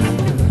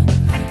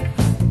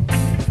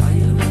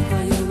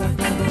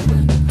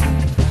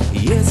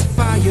 Yes,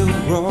 Fire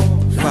Rock,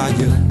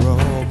 Fire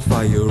Rock,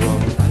 Fire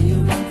Rock,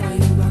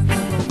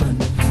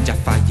 ja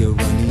fire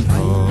running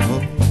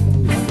hot.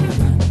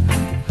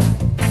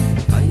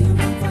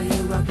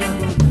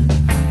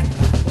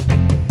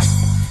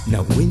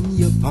 Now when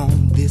you're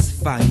on this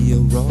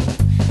fire rock,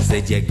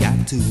 said you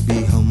got to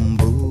be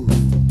humble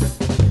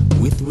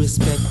with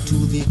respect to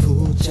the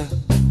culture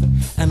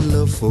and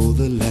love for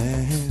the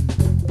land.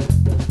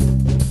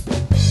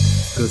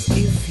 Cause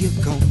if you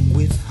come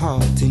with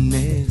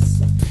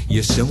heartiness,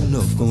 you're sure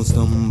enough gonna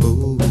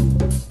stumble.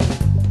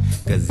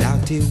 Cause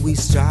out here we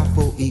strive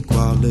for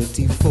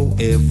equality for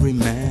every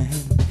man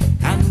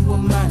and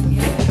woman,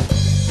 yeah.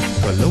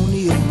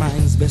 Colonial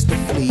minds best to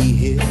flee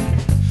here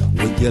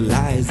with your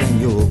lies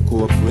and your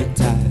corporate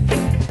ties.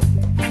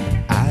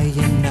 I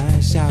and I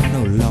shall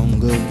no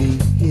longer be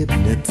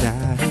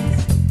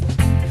hypnotized,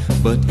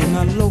 but in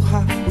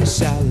aloha we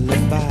shall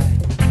abide.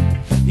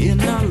 In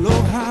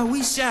aloha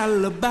we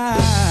shall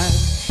abide.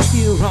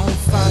 Here on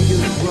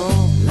Fire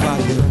Rock,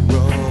 Fire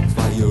Rock,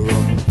 Fire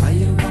Rock,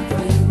 Fire Rock,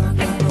 Fire Rock,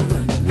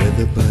 where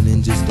the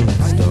burning just don't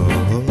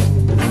stop.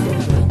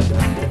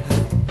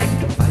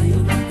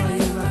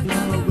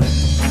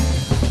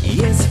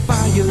 Yes,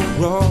 Fire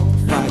Rock,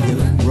 Fire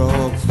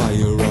Rock,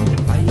 Fire Rock,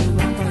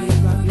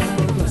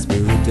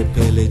 Spirit of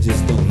Pele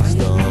just don't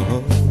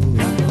stop.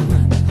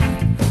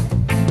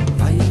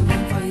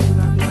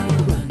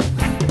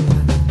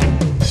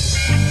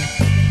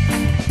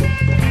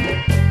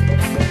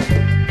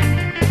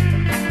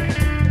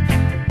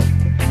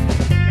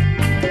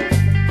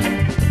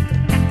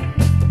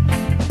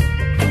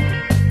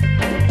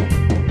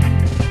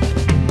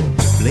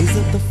 Blaze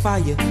up the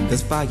fire,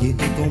 cause fire it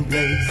gon'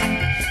 blaze.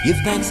 Give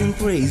thanks and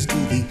praise to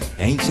the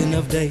Ancient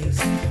of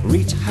Days.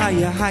 Reach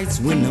higher heights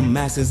when the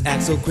masses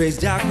act so crazy.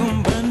 Jah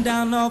gon' burn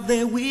down all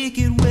their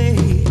wicked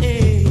ways.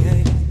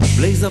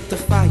 Blaze up the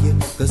fire,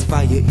 cause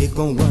fire it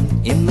gon' run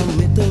in the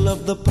middle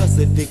of the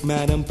Pacific,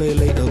 Madam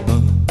Pele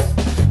abun.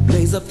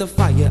 Blaze up the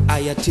fire,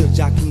 I till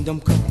Jah kingdom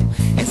come.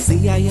 And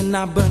see I and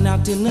I burn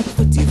out in the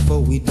pity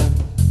before we done.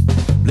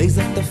 Blaze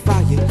up the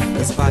fire,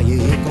 cause fire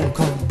it gon'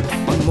 come.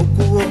 On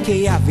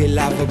Mokuoke Ave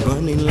lava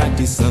burning like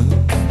the sun.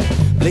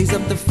 Blaze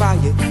up the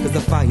fire, cause the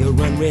fire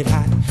run red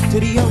hot to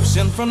the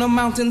ocean from the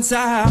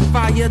mountainside.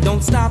 Fire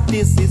don't stop,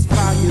 this is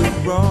Fire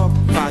Rock,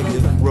 Fire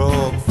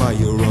Rock,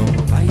 Fire Rock,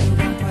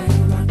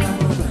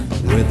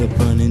 where the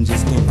burning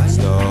just don't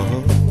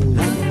stop.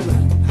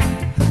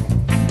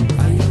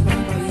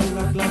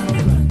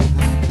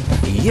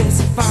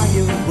 Yes,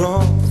 Fire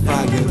Rock,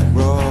 Fire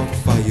Rock,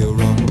 Fire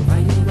Rock,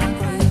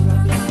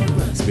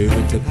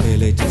 Spirit of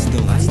Pele just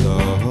don't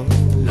stop.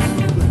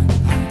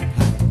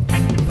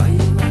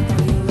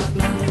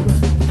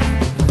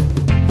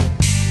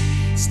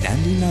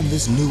 Standing on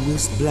this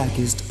newest,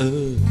 blackest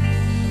earth,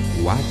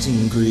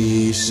 watching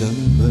creation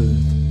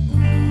birth,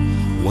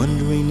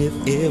 wondering if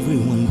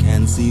everyone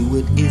can see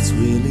what it's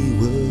really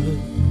worth.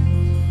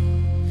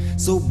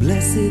 So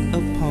blessed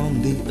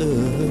upon the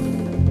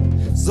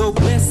earth, so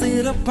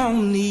blessed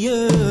upon the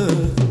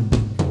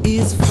earth,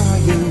 is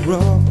Fire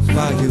Rock,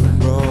 Fire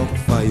Rock,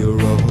 Fire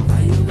Rock,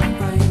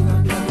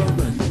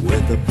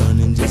 where the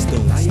burning just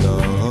don't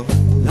stop.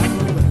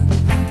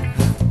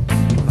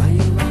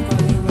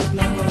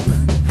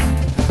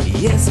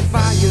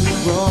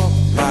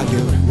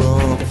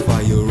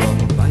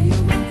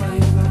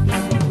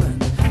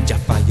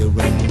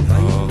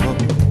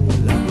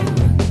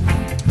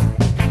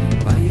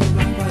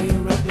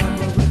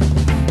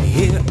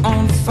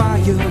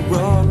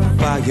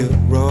 fire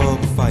rock,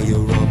 fire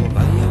rock,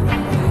 fire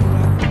rock, fire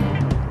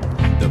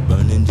rock. The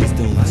burning just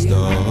don't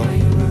stop.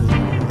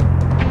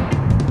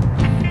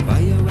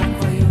 Fire rock,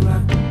 fire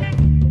rock.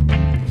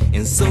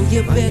 And so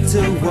you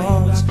better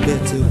watch,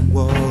 better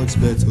watch,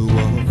 better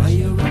watch.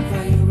 Fire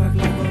rock,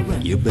 lava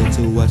run. You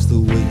better watch the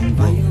way you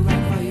walk.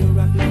 Fire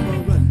rock, lava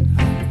run.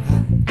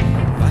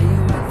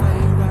 Fire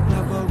rock,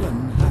 lava run.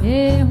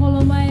 E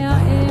holomaya,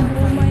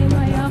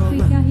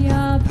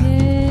 kuikahia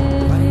pele.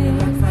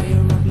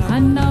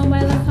 Hanau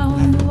mai la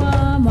kahonua,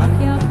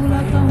 makia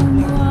pula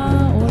kahonua,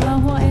 ola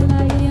hoa e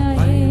la ia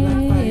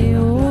e o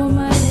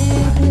mai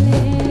e pele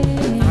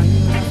e.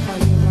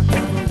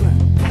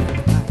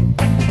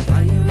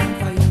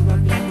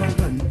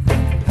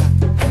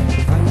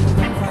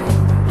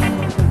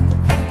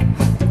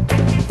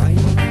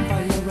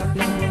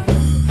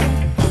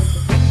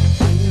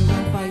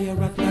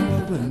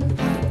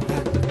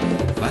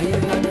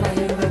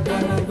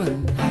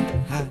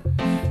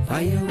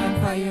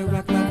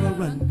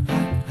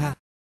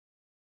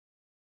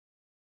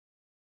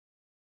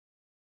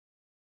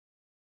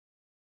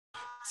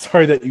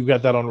 Sorry that you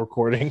got that on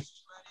recording.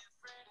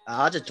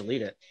 I'll just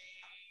delete it.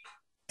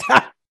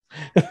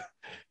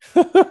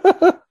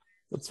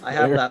 That's I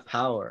have fair. that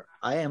power.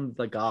 I am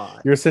the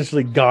god. You're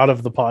essentially god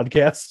of the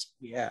podcast.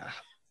 Yeah.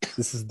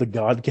 This is the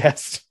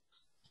Godcast.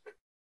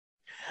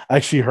 I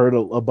actually heard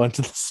a bunch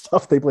of the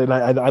stuff they played.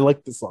 And I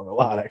like this song a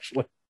lot,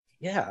 actually.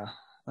 Yeah.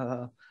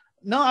 No,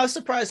 I was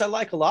surprised. I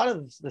like a lot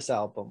of this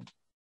album.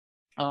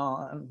 Like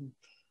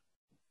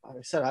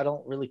I said, I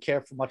don't really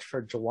care for much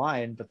for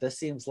Hawaiian, but this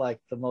seems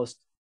like the most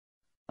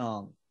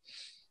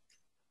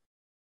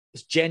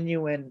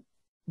genuine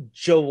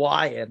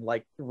Hawaiian,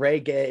 like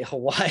reggae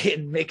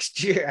Hawaiian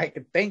mixture I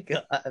could think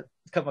of,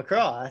 come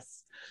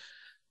across.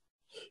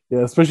 Yeah,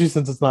 especially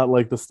since it's not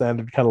like the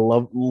standard kind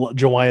of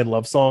Hawaiian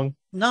love song.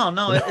 No, You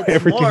know, it's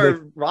everything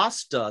more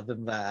Rasta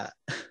than that.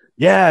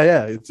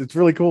 Yeah, it's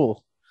really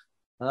cool.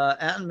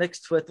 And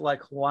mixed with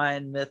like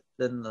Hawaiian myth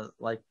and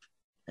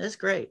it's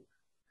great.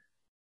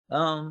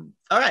 All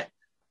right.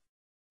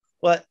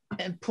 But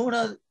in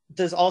Puna,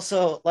 there's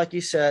also, like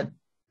you said,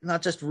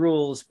 not just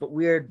rules, but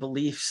weird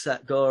beliefs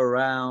that go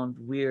around,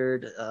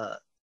 weird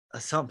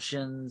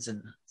assumptions,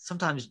 and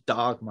sometimes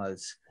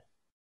dogmas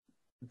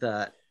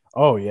that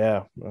Oh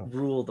yeah.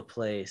 rule the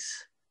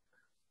place.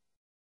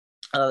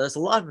 There's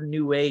a lot of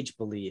New Age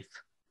belief,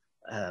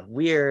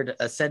 weird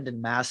ascended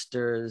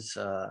masters.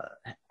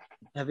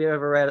 Have you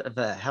ever read of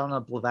Helena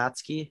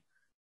Blavatsky?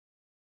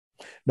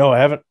 No, I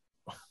haven't.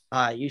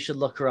 You should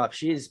look her up.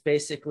 She's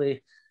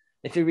basically,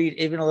 if you read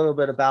even a little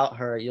bit about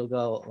her, you'll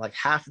go like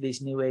half of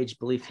these New Age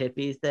belief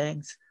hippie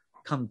things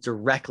come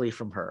directly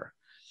from her.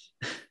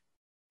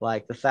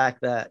 Like the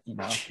fact that,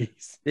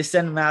 Jeez. the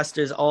ascended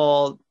masters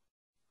all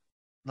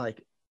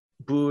like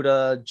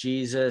Buddha,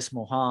 Jesus,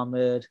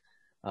 Muhammad,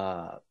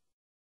 all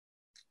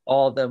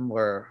of them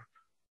were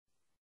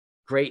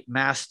great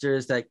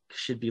masters that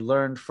should be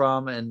learned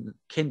from and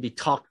can be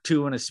talked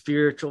to in a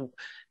spiritual.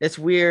 It's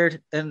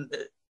weird, and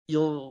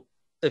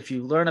if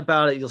you learn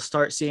about it, you'll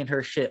start seeing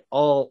her shit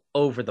all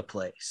over the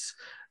place.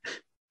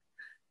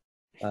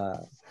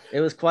 It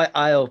was quite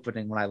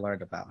eye-opening when I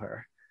learned about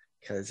her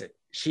because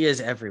she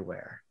is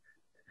everywhere.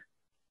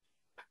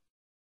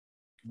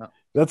 No.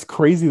 That's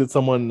crazy that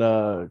someone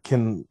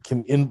can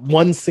in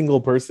one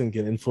single person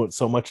can influence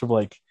so much of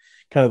like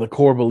kind of the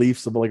core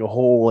beliefs of like a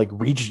whole like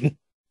region.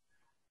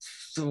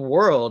 The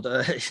world.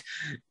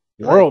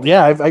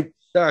 Yeah.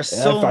 There are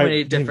so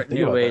many didn't even different think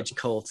New about Age that.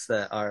 cults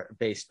that are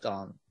based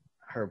on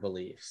her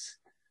beliefs.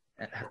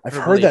 I've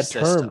her heard belief that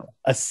system. term,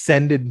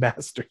 ascended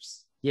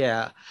masters.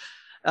 Yeah.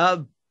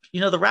 The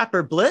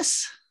rapper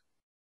Bliss?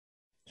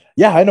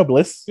 Yeah, I know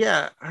Bliss.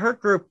 Yeah, her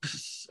group,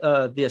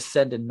 the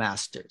Ascended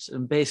Masters,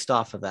 and based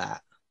off of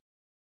that.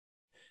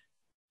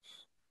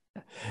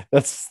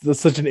 That's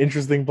such an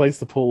interesting place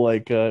to pull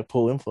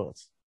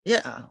influence.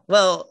 Yeah.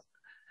 Well,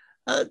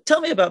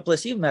 tell me about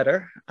Bliss. You met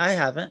her. I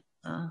haven't.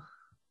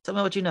 Tell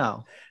me what you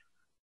know.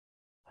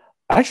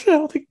 Actually, I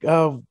don't think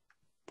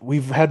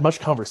we've had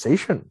much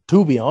conversation,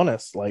 to be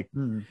honest. Like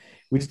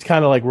we just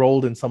kind of like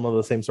rolled in some of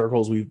the same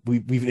circles.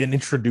 We've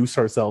introduced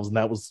ourselves, and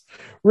that was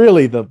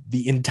really the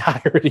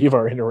entirety of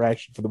our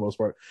interaction for the most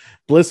part.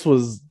 Bliss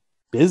was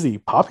busy,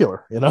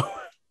 popular,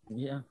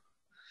 Yeah.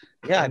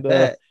 Yeah, I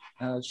bet.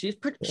 She's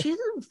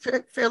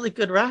a fairly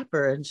good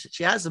rapper, and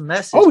she has a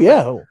message. Oh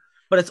yeah.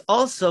 But it's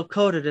also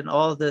coded in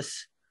all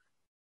this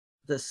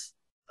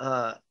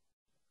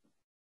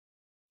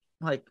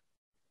like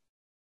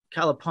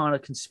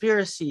Kalapana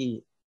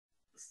conspiracy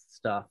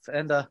stuff.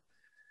 And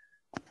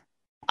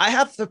I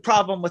have the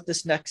problem with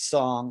this next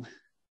song,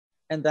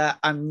 and that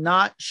I'm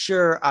not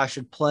sure I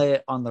should play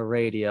it on the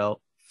radio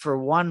for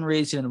one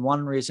reason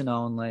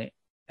only.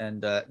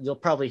 And you'll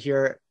probably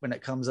hear it when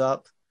it comes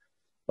up.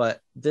 But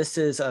this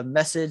is A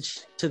Message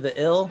to the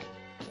Ill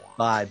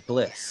by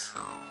Bliss.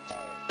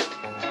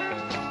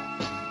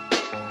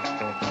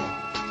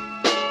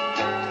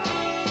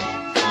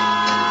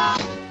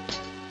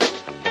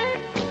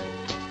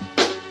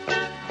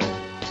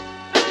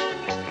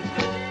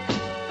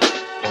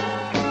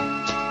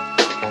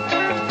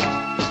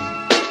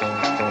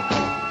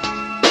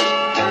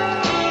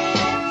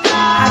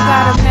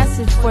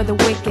 for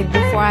the wicked.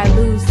 Before I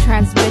lose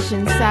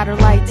transmission,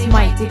 satellites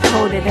might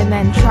decode it and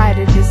then try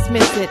to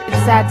dismiss it.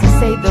 It's sad to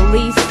say the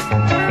least,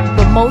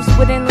 but most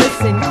wouldn't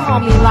listen. Call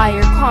me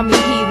liar, call me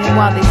heathen,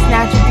 while they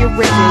snatch up your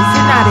riches.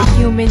 You're not a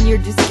human, you're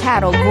just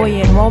cattle.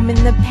 Goy and roam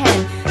in the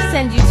pen,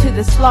 send you to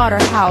the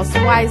slaughterhouse.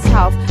 Wise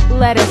health,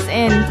 let us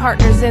in,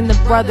 partners in the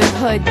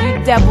brotherhood.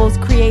 You devils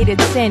created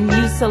sin,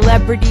 use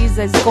celebrities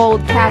as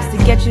gold cast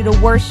to get you to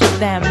worship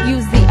them.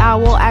 Use the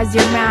owl as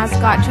your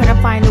mascot, trying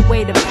to find a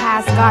way to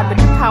pass God, but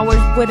your powers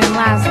wouldn't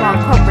last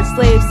long. Corporate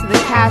slaves to the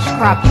cash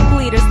crop, you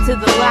bleed us to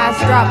the last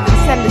drop and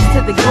send us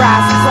to the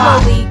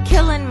grass. Slowly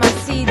killing my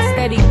seed,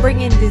 steady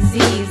bringing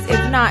disease.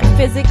 If not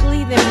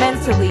physically, then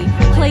mentally,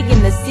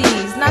 plaguing the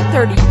seas. Not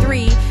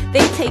 33,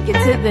 they take it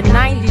to the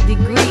 90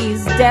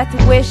 degrees. Death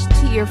wish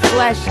to your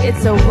flesh,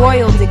 it's a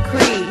royal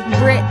decree.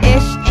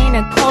 British ain't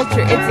a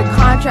culture, it's a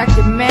contract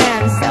of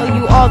man. Sell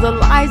you all the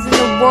lies in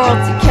the world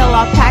to kill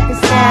off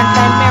Pakistan.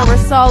 Find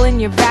Marisol in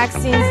your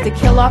vaccines to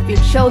kill off your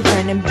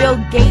children. And Bill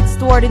Gates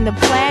thwarting the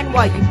plan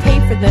while you pay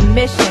for the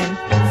mission.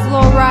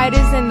 Fluoride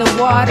is in the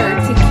water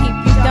to keep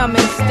you dumb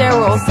and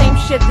sterile. Same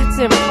shit that's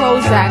in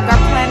Prozac, our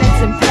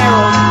planet's in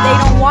peril. They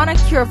don't want a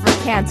cure for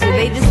cancer,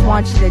 they just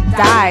want you to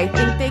die.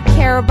 Think they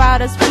care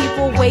about us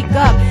people? Wake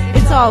up,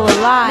 it's all a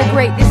lie. The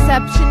great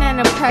deception and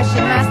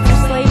oppression, master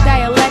slave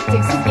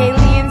dialectics.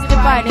 Aliens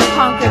divide and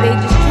conquer, they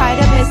just try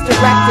to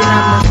misdirect it.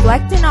 I'm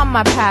reflecting on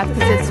my path,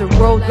 cause it's a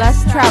road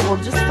less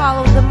traveled. Just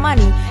follow the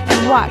money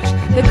and watch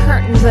the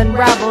curtains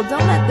unravel.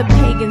 Don't let the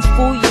pagans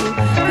fool you,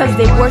 cause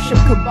they worship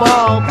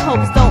cabal.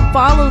 Popes don't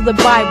follow the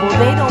Bible,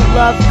 they don't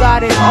love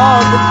God at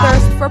all. The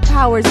thirst for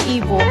power is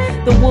evil,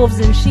 the wolves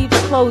in sheep's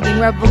clothing.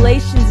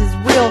 Revelations is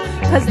real,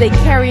 cause they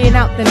carrying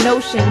out the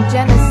notion.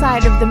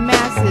 Genocide of the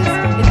masses,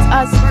 it's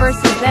us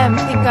versus them.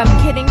 Think I'm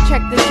kidding?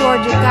 Check the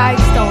Georgia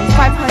Guidestones,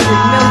 500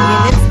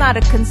 million. It's not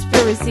a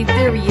conspiracy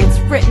theory, it's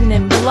written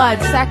in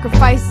blood.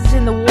 Sacrifices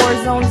in the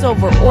war zones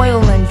over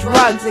oil and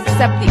drugs.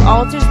 Except the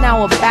altar's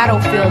now a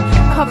battlefield,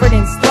 covered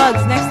in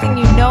slugs. Next thing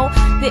you know,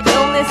 the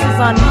illness is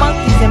on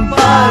monkeys and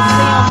bugs.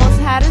 They almost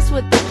had us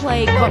with the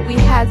plague, but we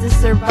had to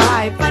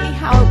survive. Funny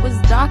how it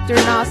was Dr.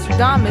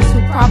 Nostradamus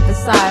who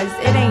prophesized.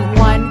 It ain't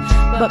one,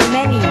 but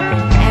many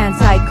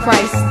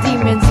antichrists.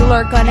 Demons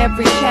lurk on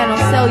every channel,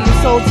 sell your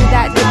soul to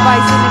that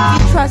device. And if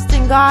you trust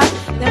in God,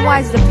 then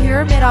why's the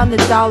pyramid on the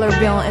dollar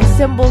bill and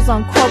symbols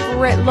on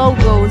corporate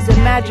logos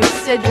and magic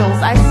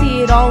sigils? I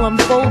see it all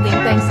unfolding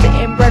thanks to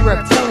inbred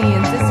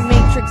reptilians. This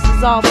matrix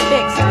is all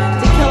fixed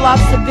to kill off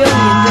civilians,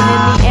 and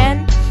in the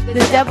end,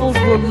 the devils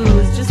will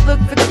lose. Just look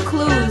for the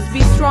clues.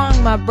 Be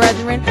strong, my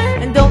brethren,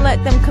 and don't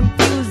let them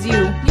confuse you.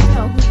 You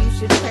know who you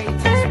should pray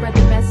to. Spread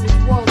the message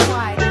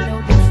worldwide and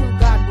know the true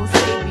God will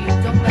save you.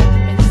 Don't let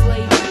them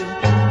enslave you.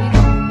 You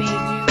know who made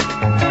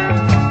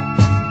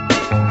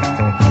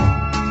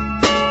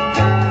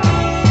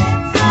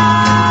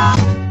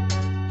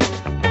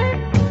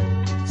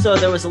you. So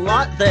there was a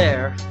lot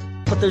there,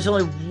 but there's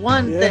only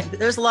one thing.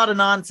 There's a lot of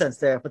nonsense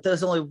there, but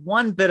there's only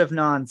one bit of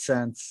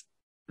nonsense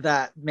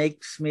that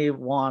makes me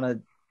want to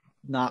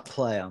not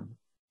play them.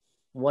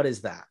 What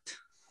is that?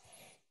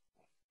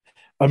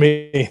 I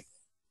mean,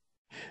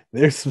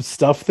 there's some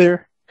stuff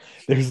there.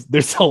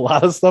 There's a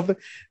lot of stuff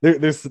there.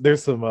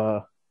 There's some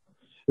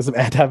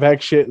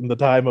anti-vax shit in the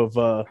time of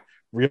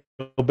real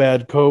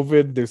bad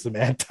COVID. There's some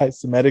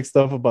anti-Semitic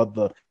stuff about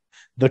the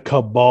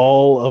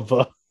cabal of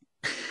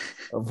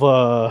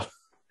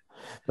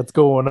that's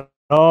going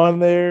on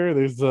there.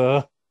 There's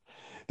a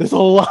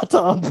lot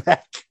to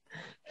unpack.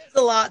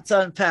 A lot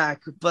to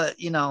unpack, but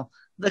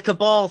the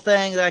cabal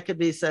thing that could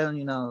be said,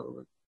 they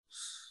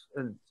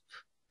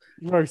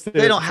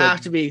don't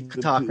have to be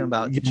talking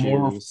about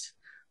Jews,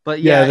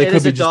 but they it could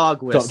is be a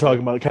dog whistle.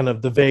 Talking about kind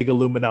of the vague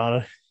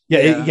Illuminati.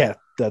 The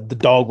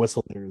dog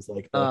whistle there is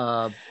like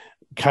kind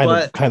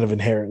of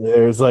inherently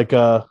there's like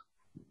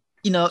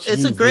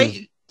it's a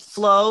great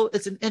flow.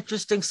 It's an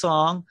interesting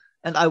song,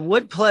 and I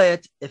would play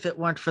it if it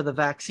weren't for the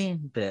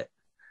vaccine bit.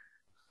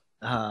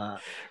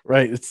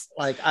 Right, it's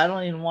like I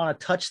don't even want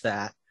to touch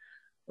that,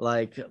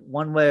 like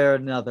one way or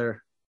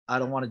another. I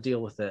don't want to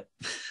deal with it.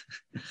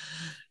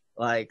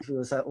 Like it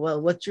was like,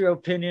 well, what's your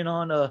opinion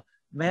on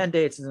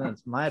mandates?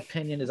 And my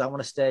opinion is I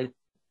want to stay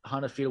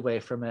 100 feet away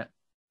from it.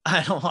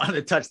 I don't want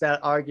to touch that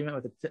argument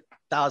with a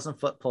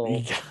 1,000-foot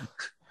pole.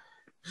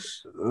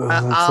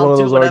 I'll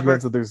do whatever.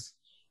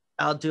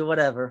 I'll do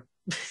whatever.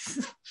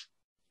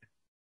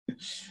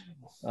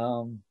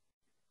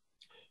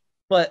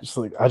 But just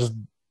like I just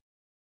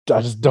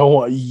don't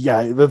want.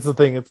 Yeah, that's the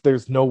thing.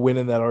 There's no win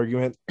in that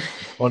argument.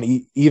 On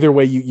either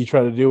way you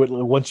try to do it,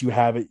 once you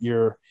have it,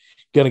 you're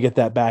gonna get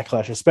that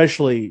backlash,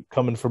 especially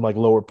coming from like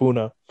Lower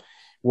Puna,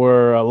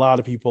 where a lot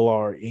of people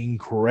are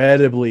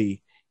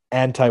incredibly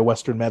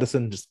anti-Western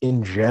medicine, just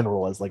in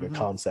general as like a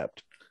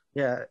concept.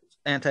 Yeah,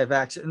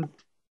 anti-vax, and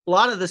a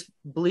lot of this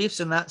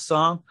beliefs in that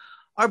song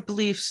are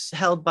beliefs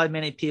held by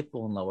many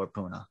people in Lower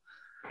Puna.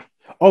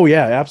 Oh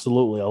yeah,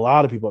 absolutely. A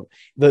lot of people,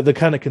 the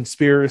kind of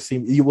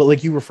conspiracy,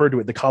 like you referred to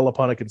it, the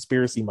Kalapana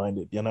conspiracy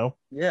minded,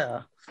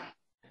 Yeah.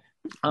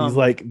 He's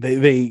like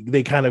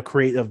they kind of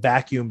create a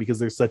vacuum because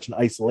there's such an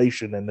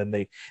isolation, and then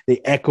they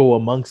echo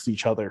amongst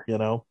each other, you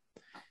know.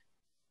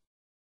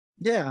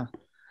 Yeah.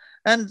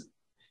 And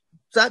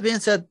that being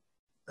said,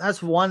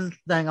 that's one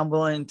thing I'm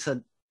willing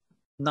to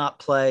not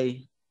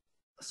play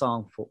a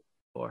song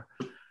for.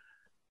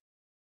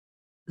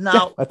 Now,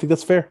 Yeah, I think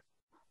that's fair.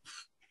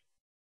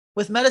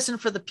 with Medicine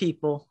for the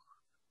People,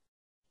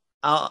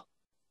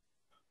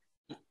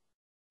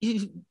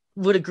 you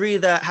would agree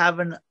that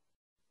having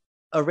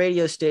a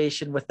radio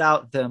station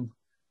without them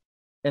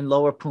in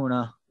Lower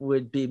Puna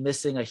would be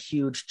missing a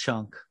huge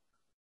chunk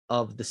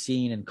of the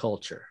scene and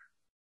culture.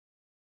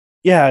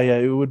 Yeah,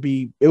 it would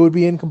be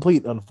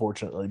incomplete,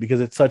 unfortunately,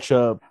 because it's such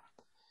a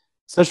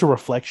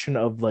reflection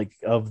of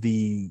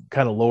the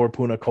kind of Lower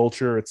Puna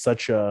culture. It's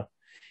such a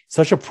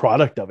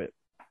product of it.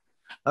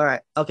 All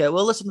right. Okay.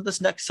 We'll listen to this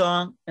next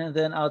song and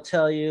then I'll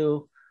tell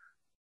you,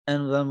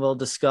 and then we'll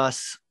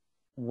discuss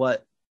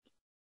what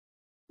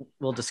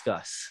we'll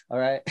discuss. All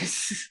right.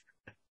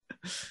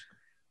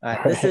 All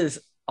right. This is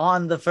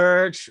On the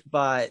Verge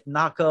by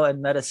Nahko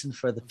and Medicine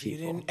for the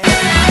People.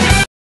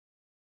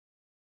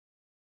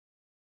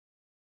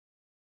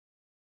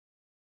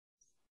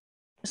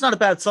 It's not a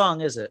bad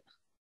song, is it?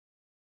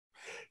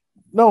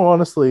 No,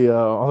 honestly,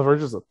 On the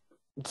Verge is a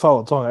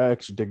solid song. I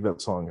actually dig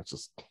that song. It's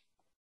just,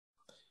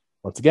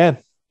 once again,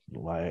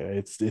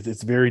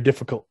 it's very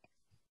difficult.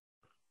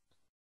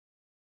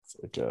 It's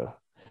like,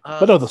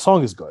 but no, the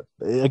song is good.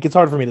 Like, it's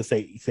hard for me to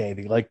say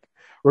anything. Like,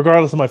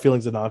 regardless of my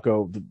feelings of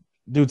Nahko, the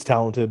dude's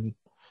talented.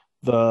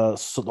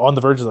 On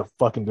the Verge is a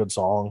fucking good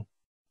song,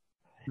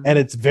 and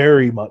it's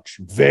very much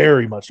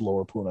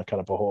Lower Puna kind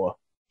of pahoa.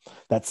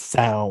 That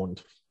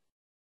sound.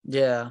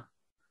 Yeah.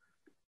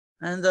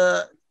 And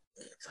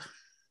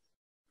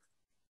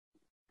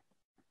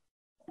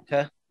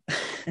okay.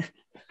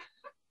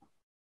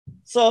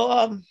 So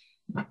a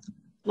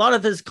lot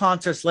of his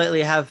concerts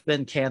lately have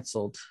been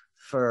canceled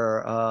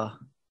for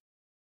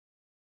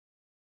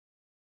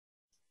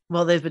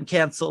they've been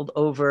canceled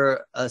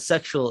over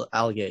sexual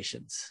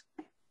allegations.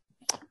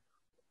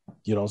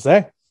 You don't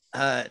say?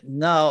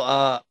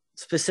 No,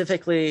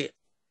 specifically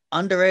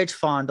underage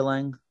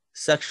fondling,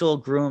 sexual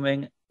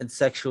grooming, and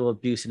sexual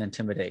abuse and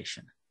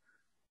intimidation.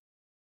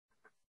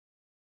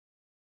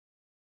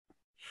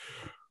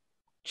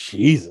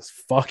 Jesus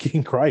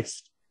fucking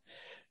Christ.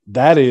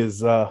 That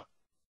is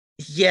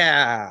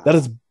yeah.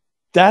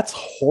 That's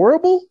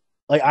horrible.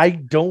 Like, I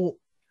don't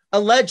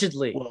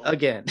allegedly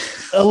again.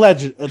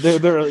 Alleged.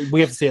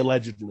 We have to say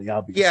allegedly,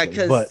 obviously. Yeah,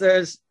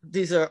 because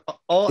these are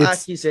all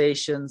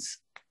accusations,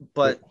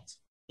 but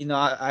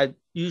I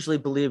usually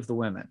believe the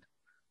women.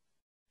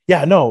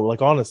 Yeah, no,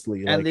 like,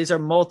 honestly. And these are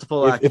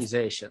multiple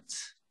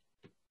accusations.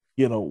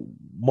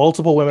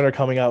 Multiple women are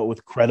coming out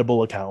with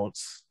credible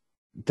accounts,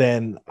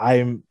 then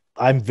I'm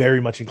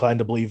very much inclined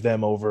to believe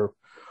them over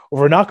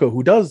Nahko,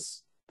 who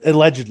does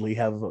allegedly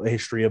have a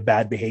history of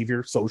bad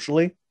behavior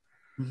socially.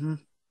 Mm-hmm.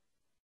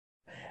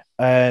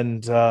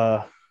 And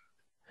but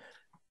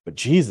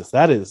Jesus,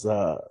 that is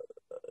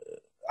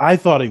I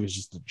thought he was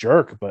just a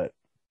jerk, but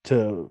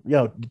to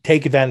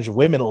take advantage of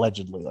women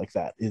allegedly like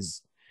that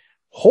is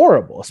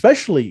horrible,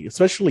 especially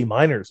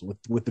minors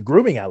with the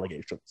grooming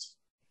allegations.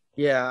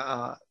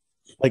 Yeah,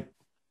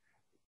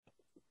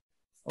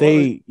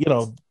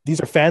 these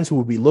are fans who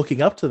would be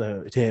looking up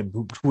to him,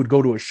 who would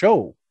go to a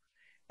show,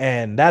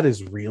 and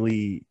that's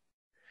really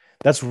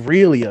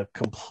a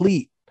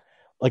complete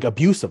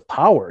abuse of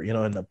power, in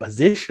a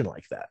position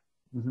like that.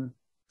 Mm-hmm.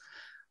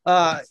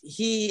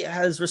 He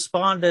has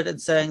responded and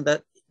saying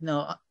that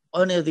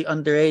only of the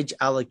underage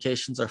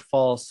allegations are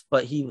false,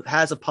 but he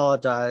has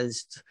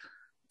apologized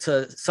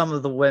to some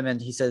of the women.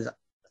 He says,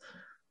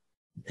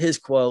 his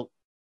quote,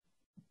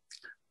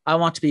 "I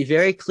want to be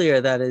very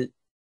clear that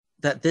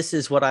this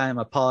is what I am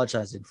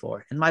apologizing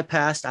for. In my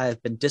past, I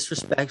have been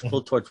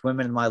disrespectful towards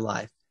women in my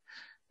life."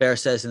 Bear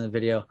says in the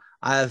video,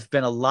 "I have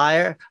been a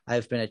liar. I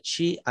have been a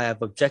cheat. I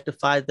have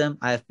objectified them.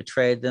 I have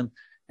betrayed them,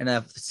 and I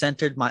have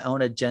centered my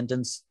own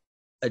agendas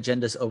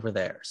over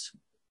theirs."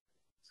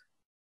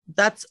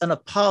 That's an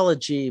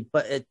apology,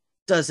 but it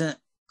doesn't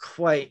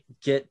quite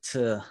get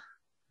to.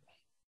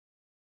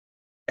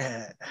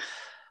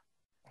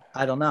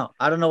 I don't know.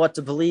 I don't know what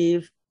to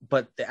believe,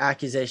 but the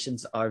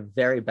accusations are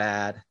very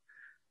bad.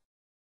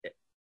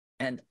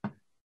 And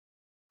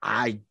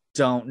I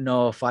don't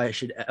know if I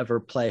should ever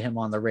play him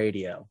on the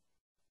radio.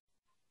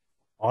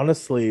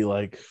 Honestly,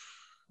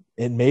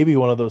 it may be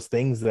one of those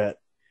things that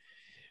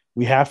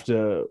we have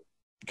to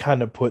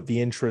kind of put the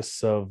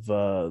interests of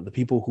the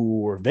people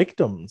who were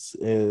victims,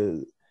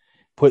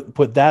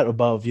 put that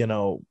above,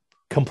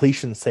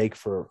 completion's sake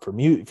for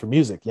music.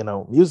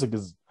 Music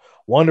is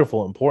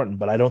wonderful, important,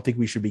 but I don't think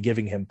we should be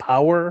giving him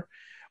power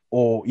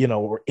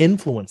or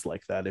influence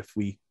like that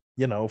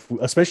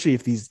especially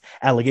if these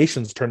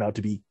allegations turn out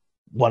to be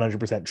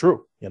 100%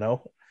 true.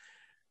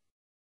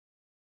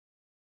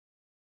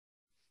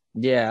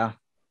 Yeah,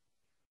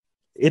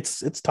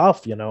 it's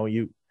tough.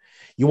 You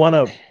want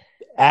to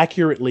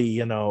accurately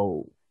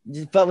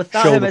But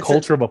without show him, the it's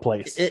culture of a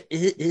place. it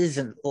is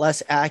a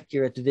less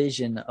accurate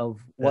vision of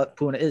what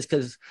Puna is,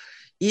 because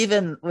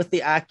even with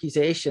the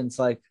accusations,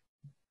 like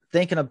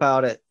thinking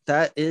about it,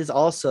 that is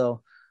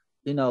also,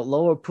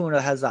 Lower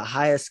Puna has the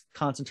highest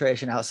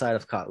concentration outside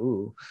of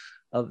Ka'u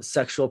of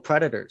sexual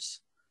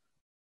predators.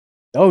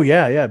 Oh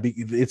yeah.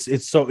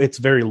 It's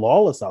very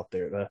lawless out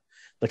there.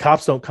 The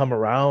cops don't come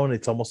around.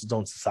 It's almost its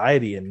own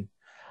society, and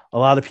a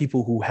lot of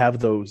people who have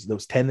those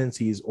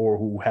tendencies, or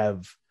who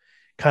have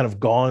kind of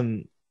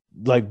gone,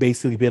 like,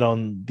 basically been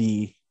on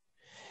the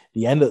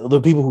end of the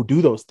people who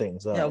do those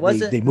things.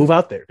 They move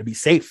out there to be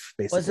safe.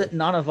 Basically, Was it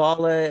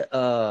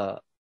Nanavale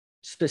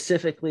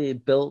specifically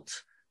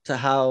built to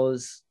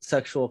house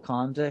sexual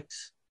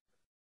convicts?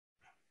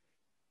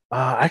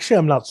 Actually,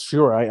 I'm not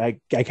sure. I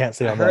can't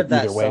say I on heard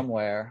that either that way.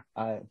 somewhere.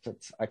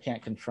 I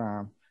can't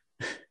confirm.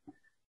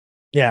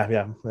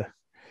 Yeah.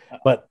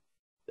 But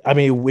I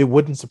mean, it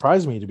wouldn't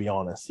surprise me, to be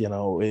honest,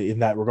 in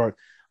that regard.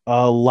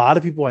 A lot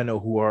of people I know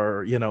who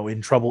are,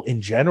 in trouble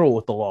in general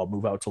with the law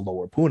move out to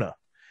Lower Puna,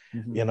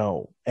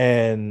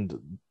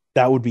 and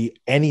that would be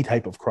any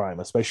type of crime,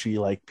 especially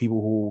like people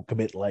who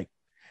commit like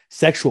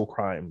sexual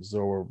crimes,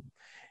 or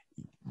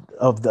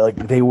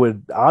they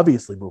would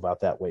obviously move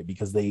out that way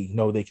because they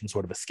know they can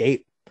sort of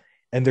escape.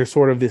 And there's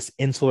sort of this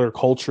insular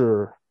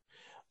culture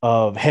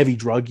of heavy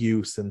drug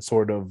use, and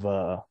sort of,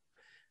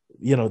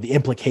 the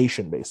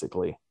implication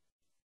basically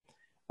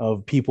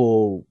of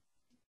people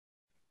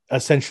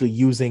essentially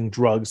using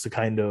drugs to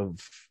kind of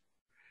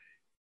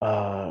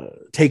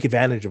take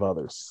advantage of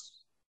others.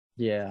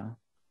 Yeah.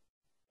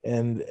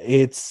 And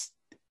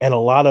a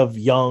lot of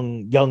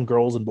young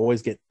girls and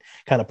boys get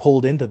kind of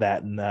pulled into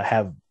that, and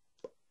have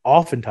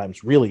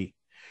oftentimes really,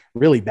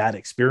 really bad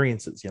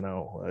experiences.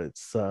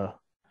 It's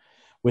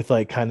with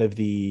like kind of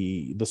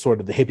the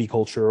sort of the hippie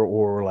culture,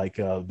 or like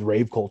the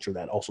rave culture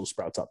that also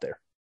sprouts out there.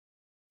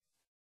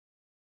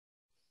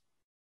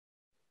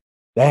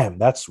 Damn,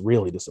 that's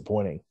really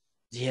disappointing.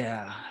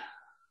 Yeah.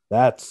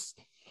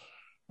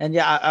 And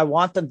I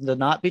want them to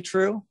not be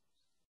true,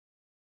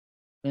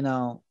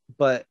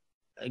 but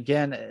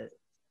again,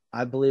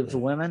 I believe the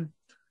women.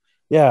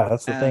 Yeah,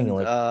 that's the thing.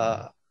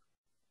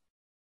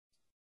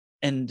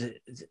 And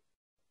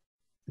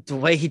the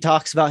way he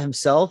talks about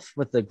himself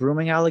with the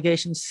grooming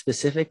allegations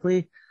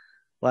specifically,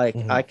 like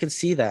I could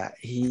see that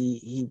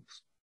he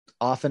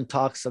often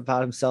talks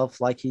about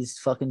himself like he's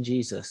fucking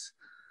Jesus.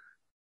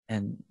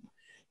 And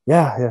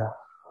yeah.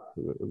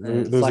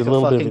 There's like a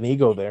little bit of an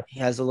ego there. He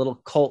has a little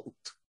cult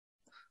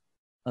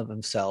of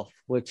himself,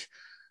 which,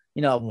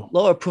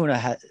 Lower Puna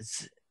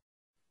has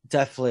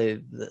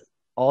definitely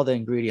all the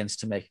ingredients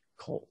to make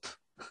a cult.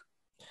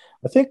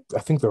 I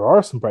think there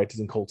are some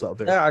practicing cults out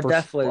there. There are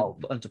definitely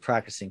a bunch of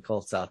practicing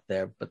cults out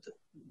there, but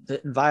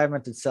the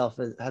environment itself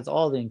has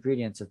all the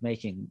ingredients of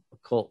making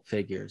cult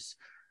figures,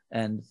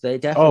 and they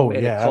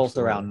definitely made a cult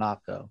around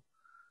Nahko.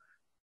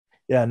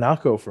 Yeah,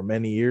 Nahko for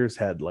many years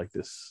had like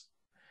this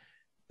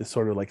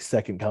sort of like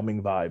second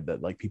coming vibe,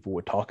 that like people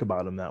would talk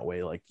about him that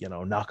way. Like,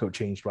 Nahko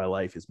changed my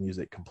life. His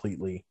music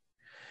completely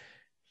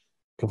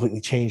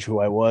changed who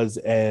I was.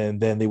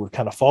 And then they would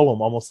kind of follow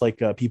him, almost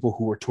like people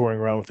who were touring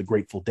around with the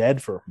Grateful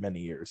Dead for many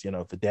years,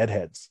 the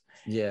Deadheads,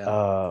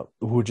 who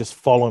would just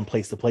follow him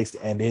place to place.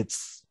 And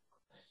it's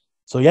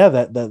so, yeah,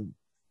 that and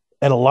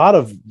a lot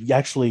of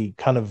actually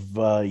kind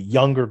of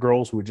younger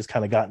girls who had just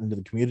kind of gotten into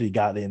the community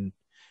got in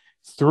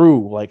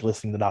through like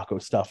listening to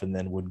Nahko stuff, and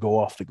then would go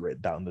off the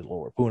grid down to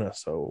Lower Puna.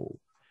 So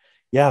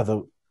yeah,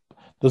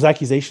 those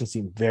accusations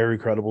seem very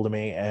credible to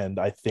me, and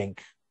I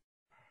think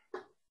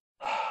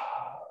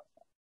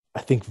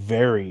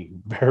very,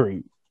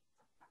 very,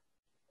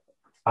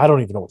 I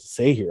don't even know what to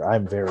say here.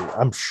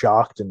 I'm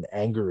shocked and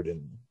angered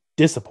and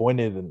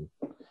disappointed, and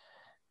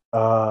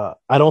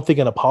I don't think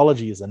an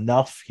apology is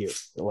enough here,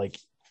 like,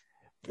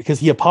 because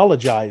he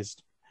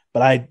apologized,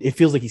 but it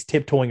feels like he's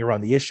tiptoeing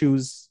around the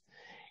issues.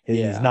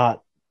 He's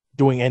not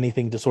doing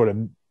anything to sort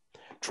of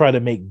try to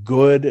make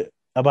good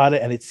about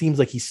it. And it seems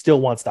like he still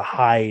wants to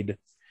hide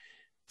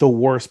the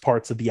worst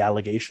parts of the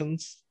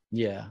allegations.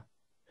 Yeah.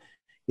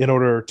 In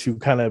order to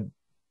kind of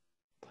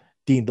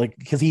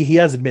because he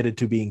has admitted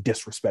to being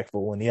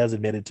disrespectful, and he has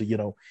admitted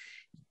to,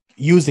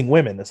 using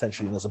women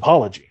essentially in his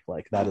apology.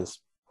 Like, that is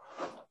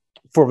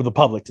for the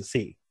public to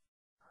see.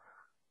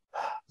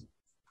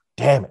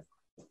 Damn it.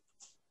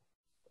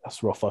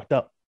 That's real fucked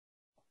up.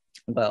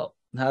 Well,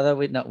 now that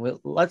we know,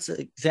 let's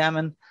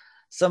examine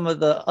some of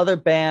the other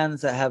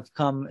bands that have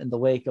come in the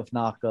wake of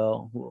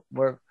Nahko.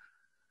 We're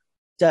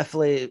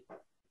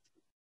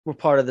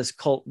part of this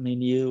cult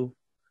milieu,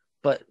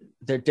 but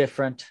they're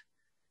different,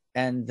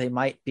 and they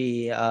might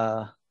be,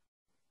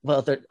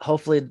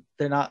 hopefully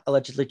they're not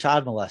allegedly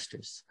child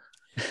molesters.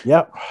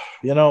 Yep.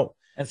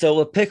 And so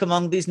we'll pick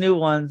among these new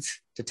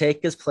ones to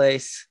take his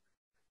place.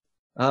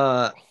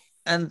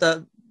 And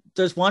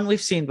there's one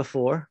we've seen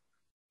before,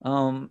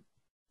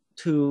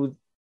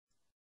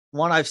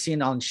 one I've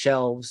seen on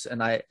shelves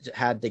and I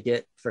had to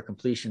get for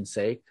completion's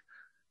sake,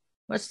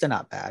 which they're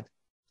not bad.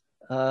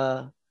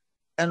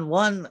 And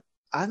one,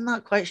 I'm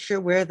not quite sure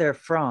where they're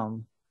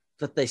from,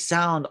 that they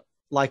sound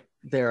like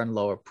they're in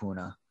Lower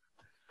Puna.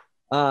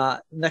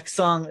 Next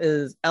song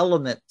is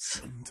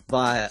Elements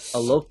by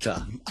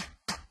Aloka.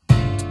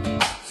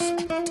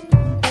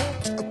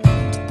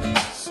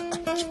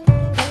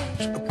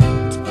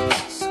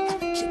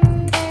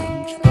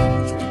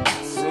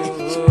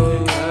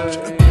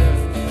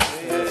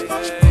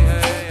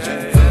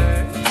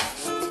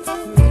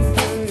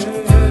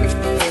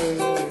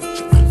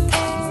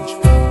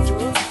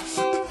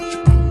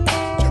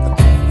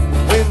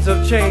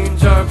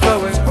 Change are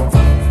blowing,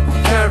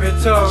 carry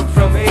talk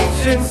from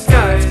ancient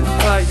skies.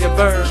 Fire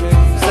burning,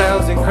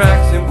 sounds and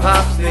cracks and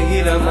pops, the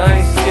heat on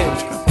my skin.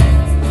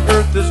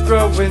 Earth is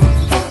growing,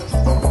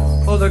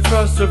 all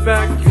across her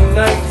back,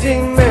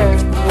 uniting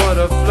men.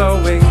 Water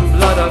flowing,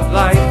 blood of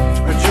life,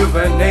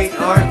 rejuvenate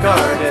our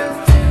garden.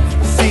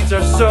 Seeds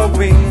are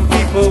sowing,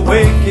 people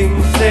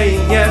waking,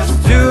 saying yes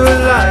to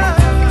life.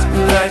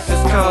 Life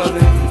is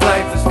calling,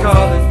 life is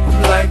calling,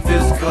 life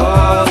is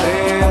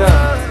calling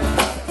us.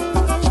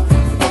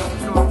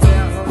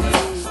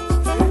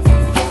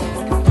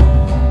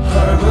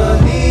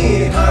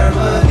 Harmony,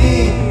 harmony.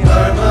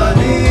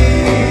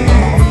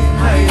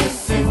 I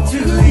listen to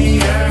the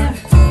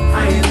earth,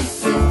 I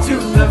listen to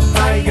the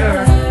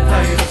fire,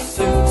 I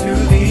listen to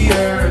the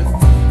earth,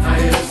 I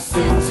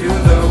listen to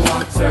the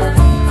water,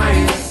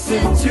 I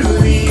listen to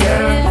the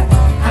earth,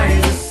 I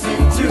listen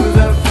to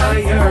the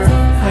fire,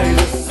 I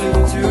listen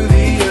to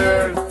the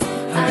earth,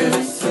 I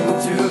listen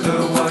to the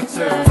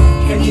water.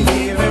 Can you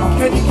hear it?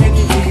 Can you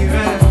hear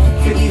it?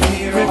 Can you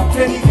hear it?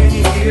 Can you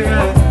hear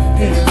it?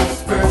 It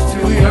whispers to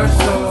your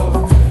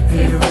soul,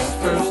 it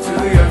whispers to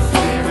your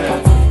spirit.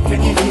 Can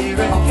you hear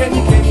it? Can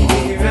you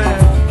hear it?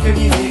 Can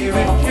you hear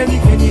it? Can you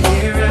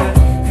hear it?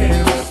 It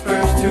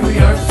whispers to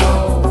your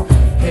soul,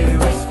 it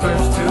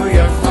whispers to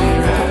your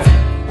spirit.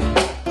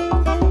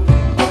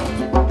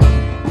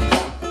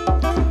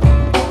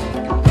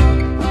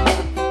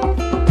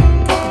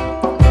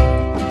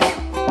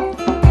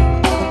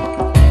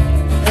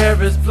 Air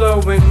is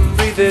blowing,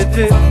 breathe it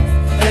in,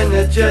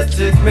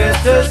 energetic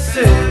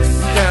medicine.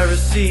 Carry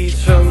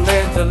seeds from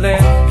land to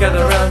land,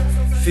 gather round,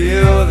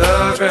 feel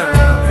the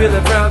ground.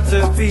 Feeling proud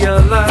to be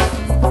alive,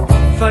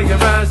 fire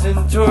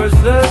rising towards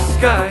the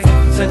sky.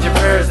 Send your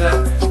prayers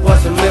out,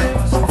 watch them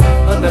lift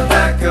on the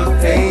back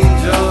of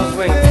angels'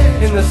 wings.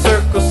 In the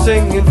circle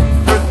singing,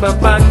 earth my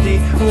body,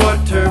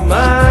 water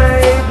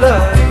my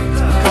blood.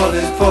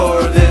 Calling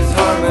for this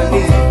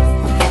harmony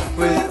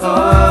with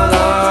all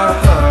our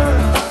heart.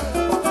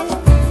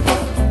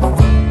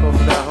 Go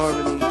for that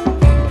harmony.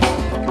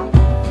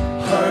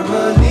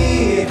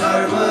 Harmony,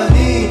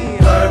 harmony,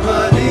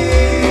 harmony.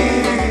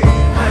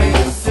 I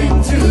listen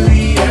to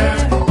the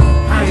earth,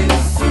 I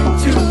listen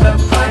to the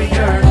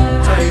fire,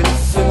 I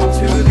listen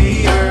to the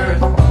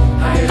earth,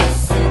 I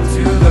listen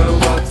to the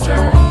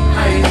water,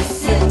 I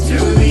listen to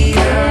the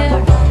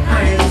earth,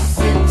 I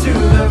listen to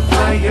the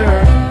fire.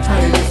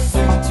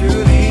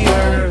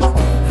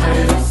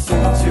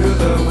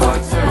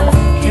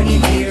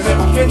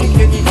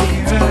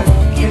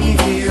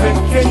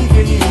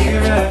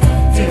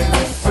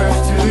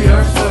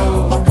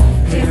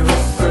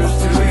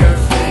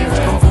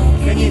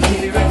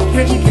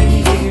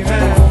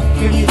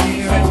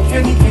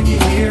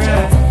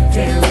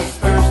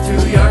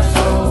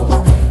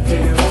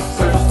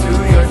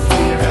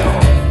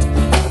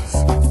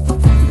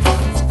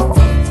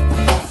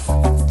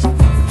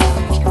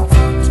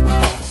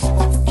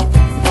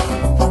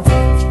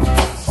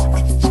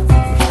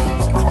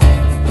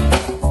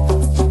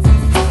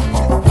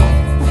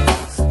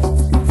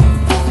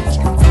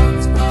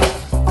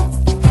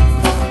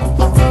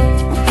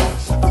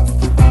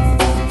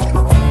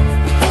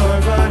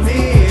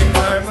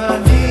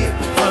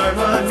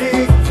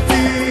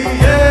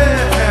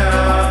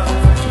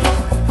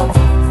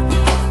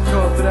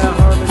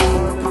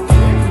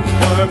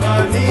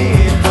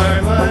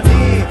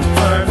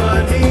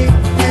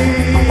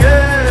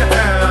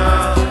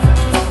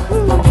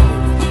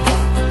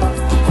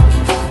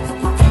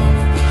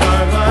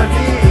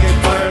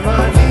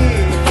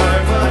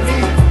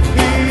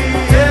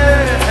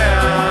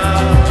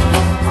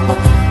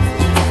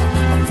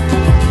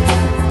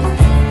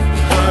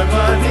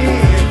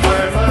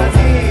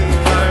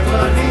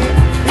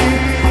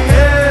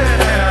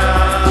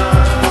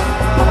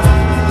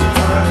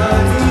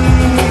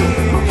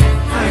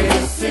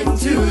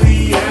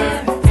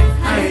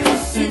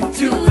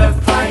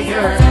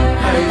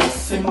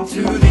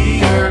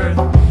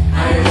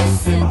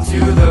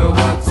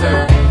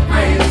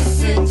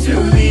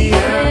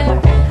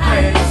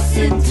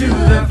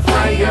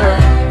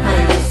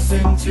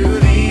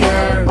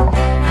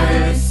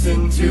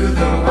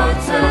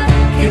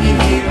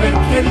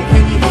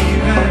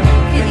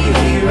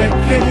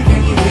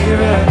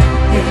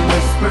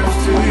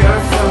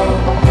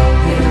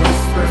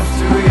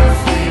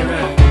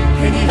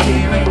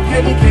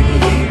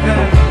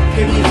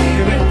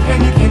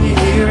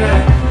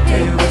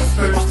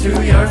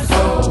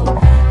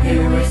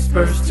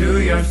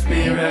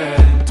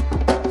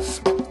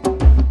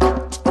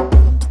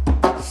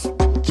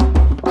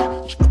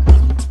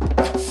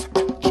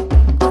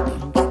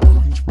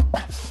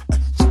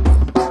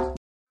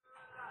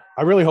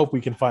 I really hope we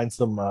can find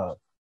some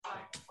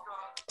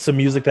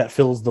music that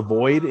fills the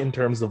void in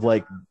terms of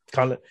like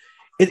kind of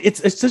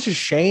it's such a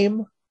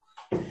shame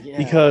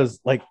because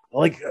like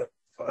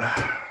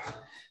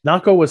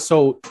Nahko was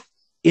so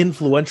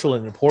influential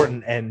and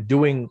important and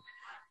doing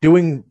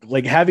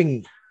like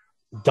having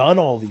done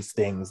all these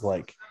things,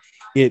 like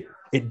it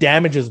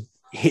damages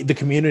the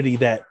community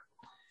that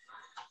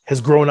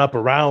has grown up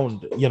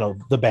around, you know,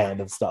 the band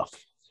and stuff.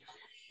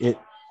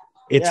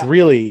 It's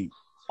really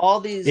all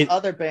these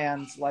other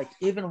bands, like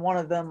even one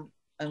of them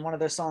and one of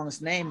their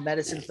songs named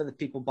Medicine for the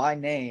People by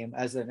name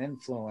as an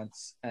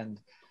influence, and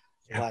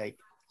like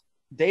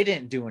they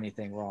didn't do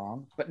anything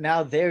wrong, but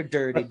now they're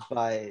dirtied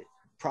by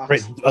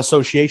proxy.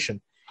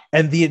 Association.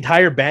 And the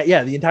entire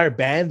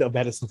band of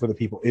Medicine for the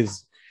People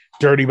is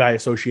dirty by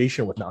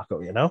association with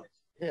Nahko, you know?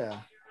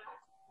 Yeah.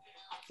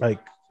 Like,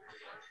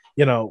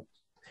 you know,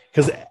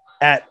 because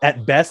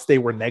at best they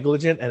were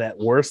negligent, and at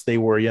worst they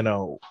were, you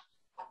know,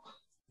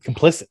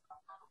 complicit.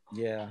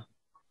 Yeah.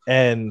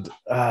 And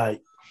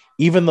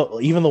even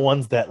the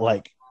ones that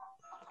like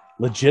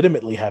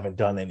legitimately haven't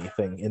done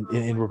anything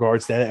in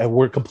regards to that, and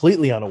we're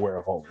completely unaware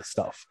of all this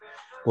stuff.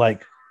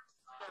 Like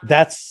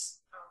they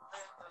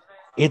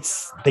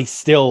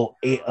still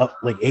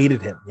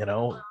aided him, you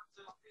know.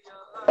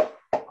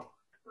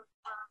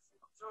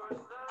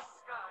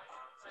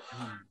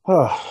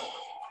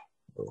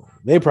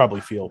 They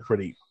probably feel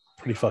pretty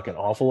fucking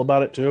awful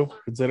about it too,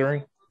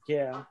 considering.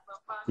 Yeah.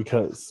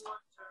 Because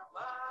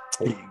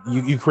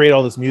you create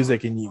all this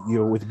music and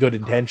you with good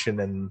intention,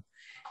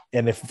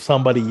 and if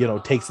somebody, you know,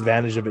 takes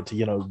advantage of it to,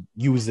 you know,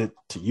 use it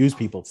to use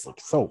people, it's like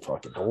so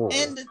fucking horrible.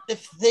 And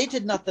if they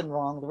did nothing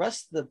wrong, the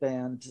rest of the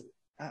band,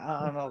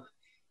 I don't know,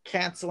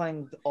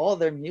 canceling all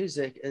their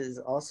music is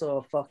also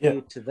a fuck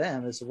you to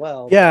them as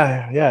well.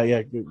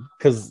 Yeah,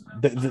 because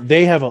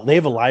they have a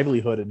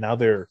livelihood, and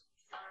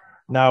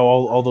now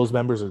all those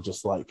members are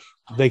just like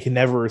they're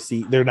not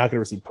going to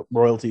receive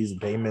royalties and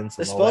payments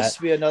and all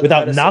that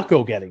without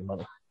Nahko getting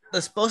money.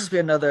 There's supposed to be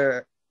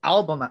another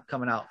album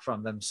coming out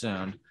from them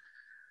soon,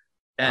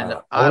 and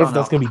I wonder if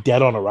that's going to be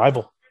dead on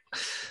arrival.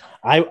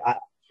 I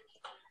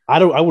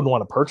wouldn't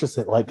want to purchase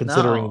it, like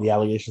considering the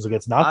allegations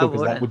against Nahko,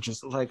 because that would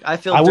just like I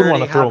wouldn't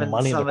want to throw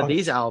money some into of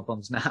these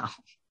albums now.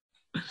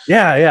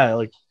 yeah,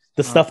 like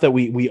the stuff that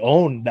we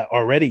own that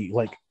already,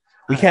 like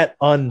we can't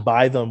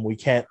unbuy them, we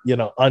can't, you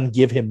know,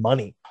 ungive him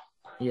money.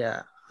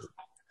 Yeah.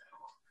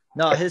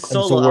 No, his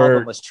solo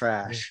album was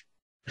trash.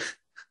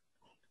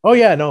 Oh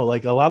yeah, no,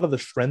 like a lot of the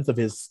strength of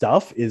his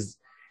stuff is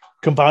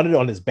compounded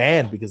on his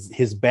band, because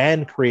his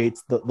band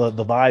creates the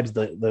vibes,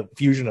 the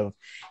fusion of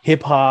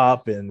hip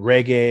hop and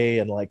reggae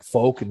and like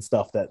folk and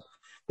stuff that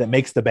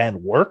makes the band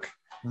work.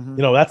 Mm-hmm.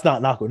 You know, that's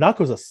not Nahko.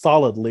 Nahko's a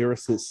solid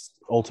lyricist,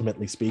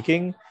 ultimately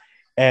speaking,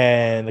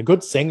 and a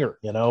good singer,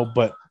 you know,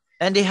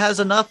 and he has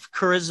enough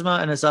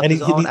charisma and is up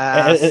his own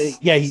ass.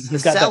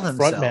 He's got that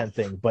frontman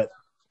thing, but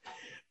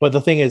the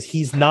thing is,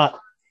 he's not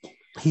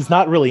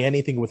really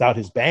anything without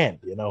his band,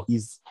 you know.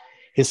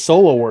 His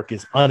solo work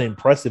is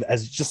unimpressive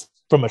as just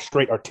from a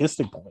straight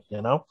artistic point,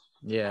 you know.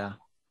 Yeah.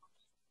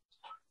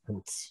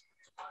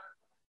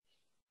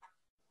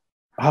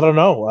 I don't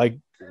know. I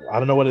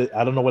don't know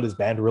what his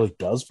band really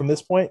does from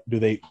this point.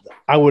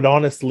 I would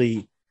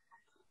honestly,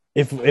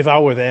 if I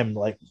were them,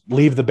 like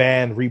leave the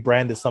band,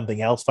 rebrand as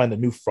something else, find a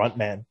new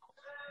frontman,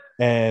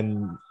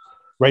 and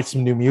write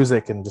some new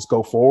music and just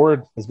go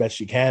forward as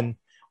best you can.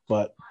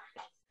 But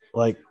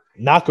like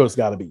Nahko's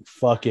got to be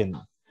fucking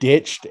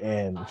ditched,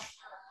 and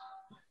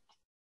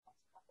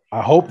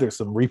I hope there's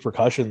some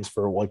repercussions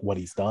for like what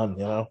he's done,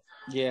 you know?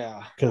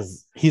 Yeah.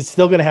 Because he's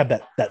still going to have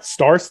that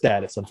star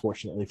status,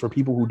 unfortunately, for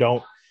people who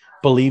don't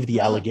believe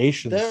the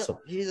allegations.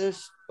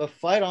 There's a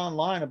fight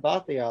online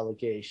about the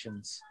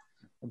allegations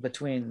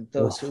between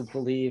those who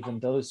believe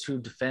and those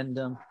who defend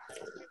him.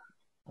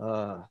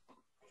 I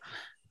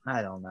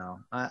don't know.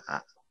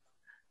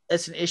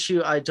 It's an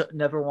issue I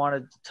never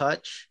wanted to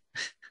touch.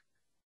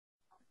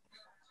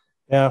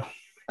 Yeah.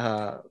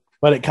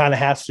 But it kind of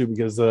has to,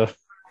 because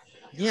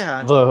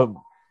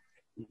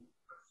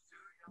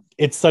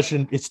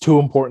it's too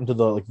important to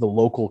the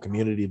local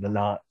community to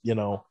not, you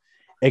know,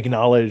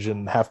 acknowledge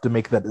and have to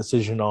make that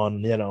decision on,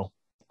 you know,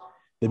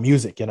 the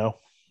music, you know.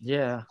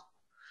 Yeah.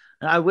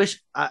 And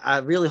I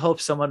really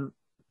hope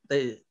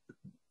the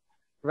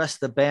rest of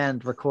the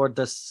band record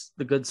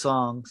the good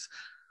songs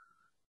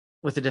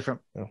with a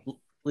different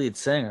lead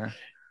singer.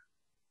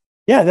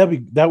 Yeah,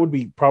 that would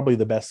be probably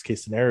the best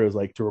case scenario, is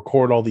like to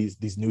record all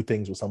these new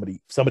things with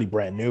somebody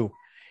brand new.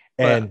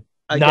 And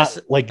I guess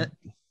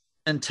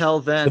until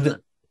then,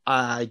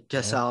 I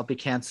guess I'll be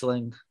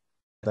canceling.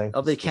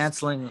 I'll be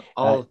canceling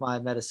all of my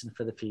Medicine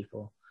for the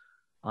People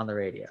on the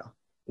radio.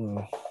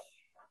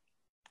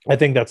 I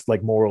think that's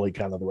like morally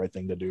kind of the right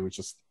thing to do. It's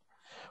just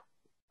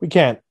we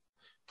can't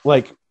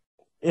you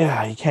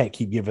can't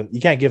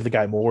give the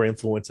guy more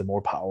influence and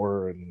more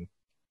power, and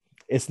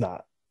it's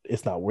not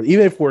worth.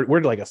 Even if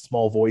we're like a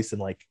small voice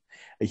and like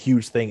a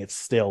huge thing, it's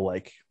still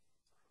like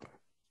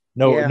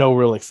no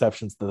real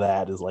exceptions to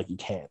that. Is like you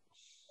can't.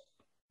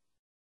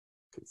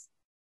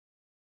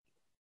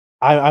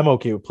 I'm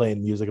okay with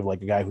playing music of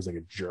like a guy who's like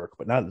a jerk,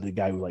 but not the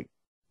guy who like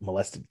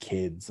molested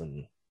kids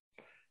and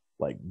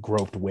like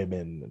groped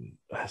women, and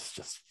that's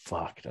just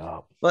fucked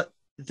up. But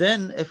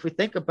then if we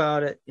think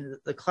about it,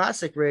 the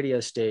classic radio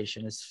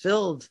station is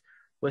filled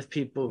with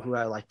people who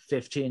are like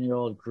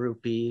 15-year-old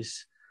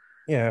groupies,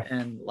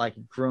 and like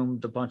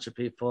groomed a bunch of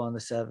people in the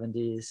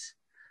 70s,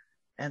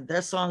 and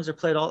their songs are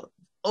played all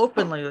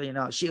openly. You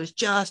know, she was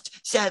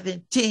just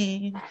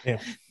 17. Yeah.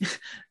 You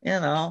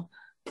know,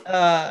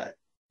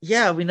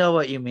 yeah, we know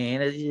what you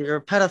mean. You're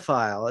a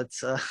pedophile.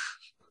 It's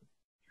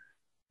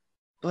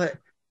but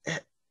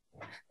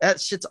that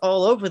shit's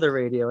all over the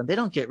radio, and they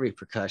don't get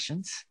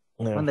repercussions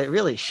when they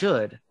really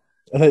should.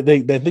 And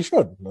they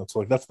should. It's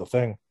like that's the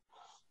thing.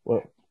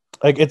 Well,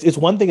 like it's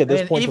one thing at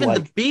this point. Even to,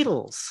 like, the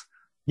Beatles.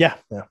 Yeah.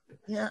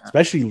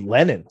 Especially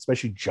Lennon,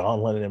 especially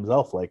John Lennon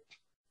himself. Like,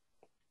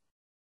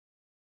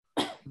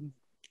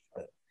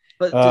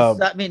 but does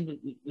that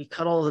mean we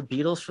cut all the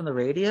Beatles from the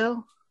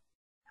radio?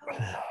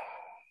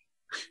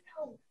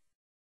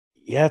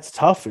 Yeah, it's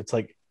tough. It's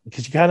like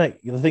because you kind of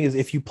the thing is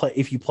if you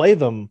play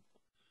them,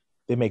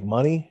 they make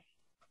money.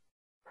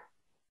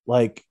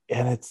 Like,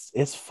 and it's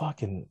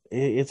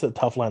a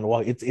tough line to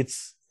walk.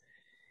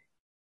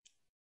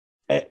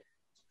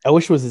 I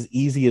wish it was as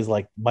easy as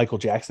like Michael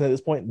Jackson at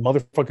this point.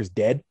 Motherfucker's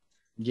dead.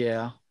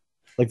 Yeah.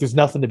 Like there's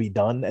nothing to be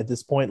done at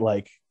this point.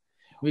 Like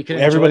we can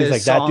everybody's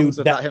like that dude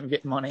without him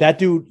getting money. That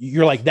dude,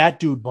 you're like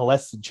that dude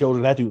molested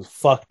children. That dude was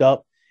fucked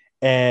up,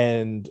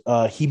 and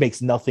he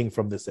makes nothing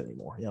from this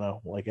anymore. You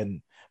know, like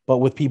but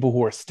with people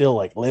who are still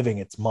like living,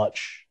 it's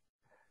much,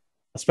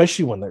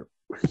 especially when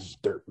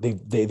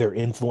they're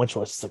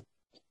influential.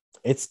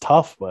 It's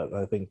tough, but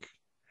I think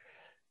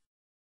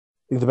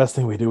the best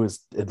thing we do is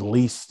at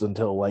least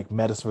until like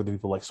medicine for the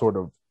people like sort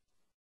of,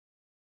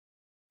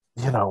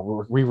 you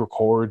know,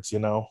 re-records, you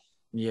know.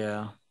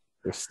 Yeah.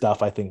 There's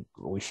stuff I think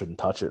we shouldn't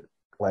touch it.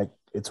 Like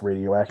it's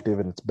radioactive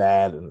and it's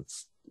bad and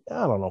it's,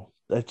 I don't know.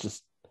 That's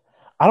just,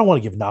 I don't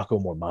want to give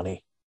Nahko more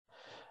money.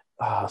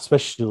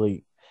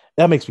 Especially,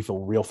 that makes me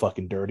feel real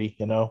fucking dirty,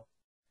 you know?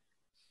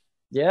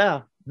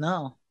 Yeah,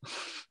 no.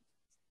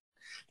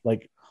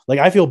 Like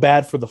I feel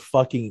bad for the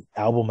fucking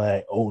album that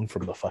I own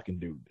from the fucking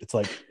dude. It's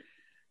like,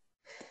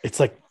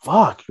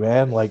 fuck,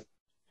 man. Like,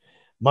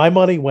 my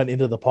money went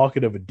into the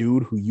pocket of a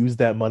dude who used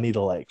that money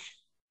to like,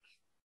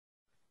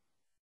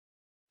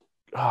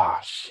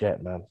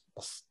 shit, man.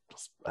 It's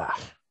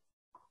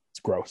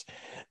gross.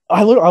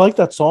 I like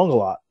that song a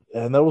lot,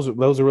 and that was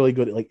a really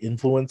good like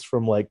influence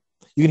from like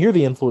you can hear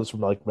the influence from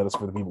like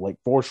Medicine for the People, like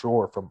for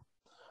sure from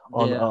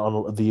on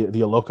the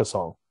Aloka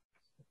song,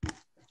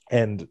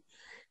 and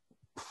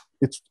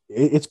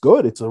it's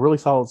good. It's a really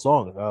solid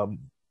song.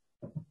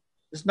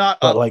 It's not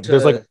but like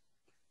there's like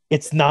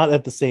it's not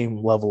at the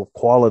same level of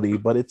quality,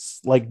 but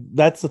it's like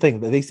that's the thing.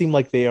 They seem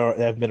like they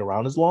have been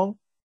around as long.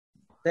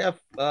 They have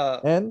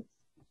and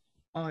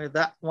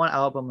that one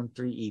album and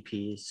 3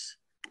 EPs,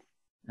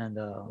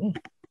 and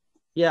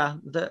yeah,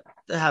 they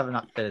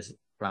haven't been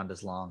around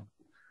as long.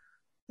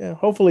 Yeah,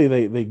 hopefully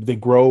they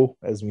grow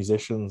as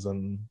musicians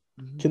and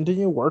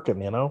continue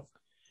working. You know,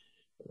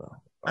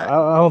 I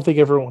don't think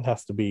everyone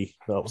has to be.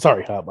 No,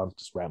 sorry, I'm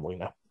just rambling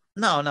now.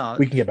 No,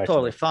 we can get back.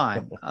 Totally to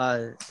fine.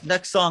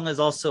 Next song is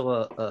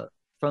also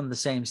from the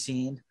same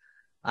scene.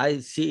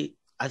 I've seen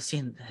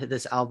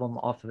this album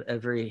off of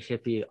every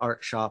hippie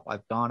art shop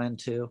I've gone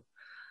into,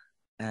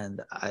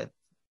 and I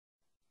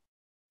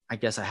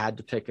guess I had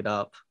to pick it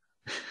up.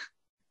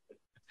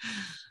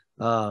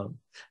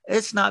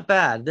 It's not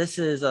bad. This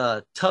is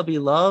Tubby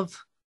Love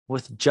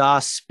with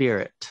Joss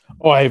Spirit.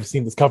 Oh, I have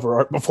seen this cover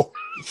art before.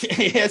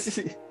 Yes,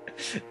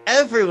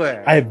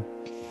 everywhere.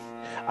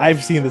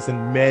 I've seen this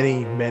in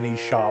many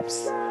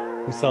shops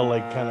who sell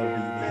like kind of the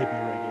hippie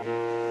reggae.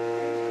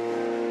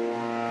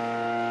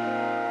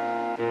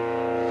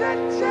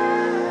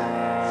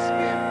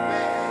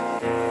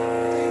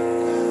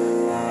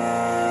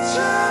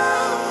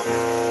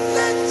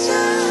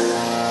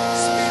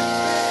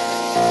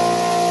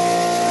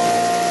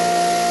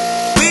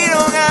 We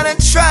don't gotta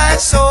try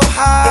so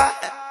hard.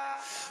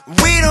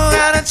 We don't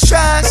gotta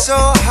try so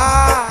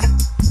hard.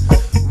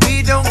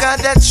 We don't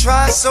gotta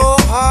try so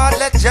hard.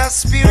 Let your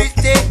spirit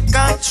take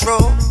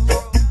control.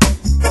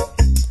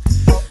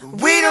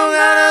 We don't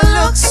gotta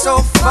look so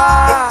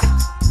far.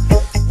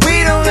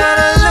 We don't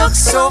gotta look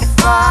so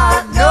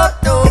far. No.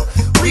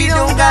 We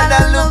don't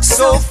gotta look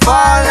so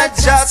far. Let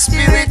your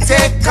spirit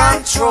take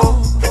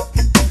control.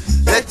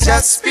 Let your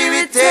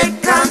spirit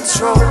take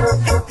control.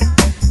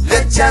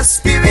 Let your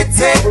spirit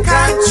take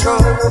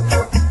control.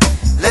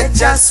 Let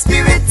your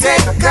spirit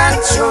take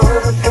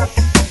control.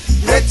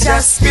 Let your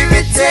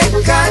spirit take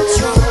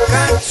control.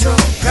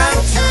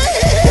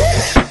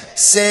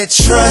 Said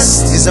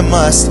trust is a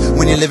must.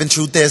 When you're living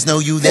truth, there's no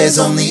you, there's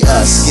only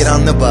us. Get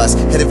on the bus,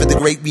 headed for the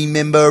great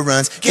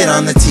remembrance. Get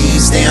on the T,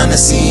 stay on the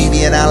scene,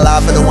 being out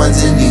loud for the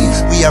ones in need.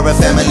 We are a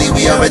family,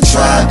 we are a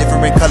tribe.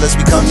 Different colors,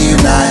 we come to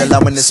unite.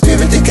 Allowing the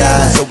spirit to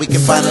guide, so we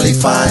can finally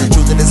find the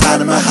truth that is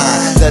hiding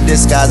behind the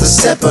disguise of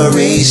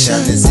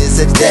separation. This is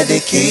a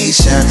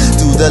dedication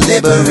to the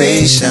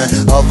liberation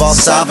of all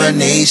sovereign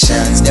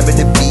nations, never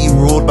to be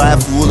ruled by a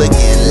fool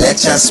again.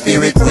 Let your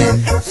spirit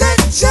win.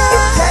 Let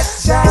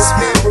your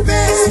spirit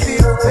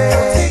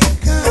take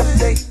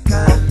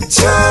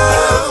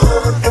control.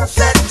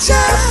 Let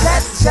your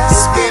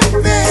spirit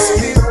take control.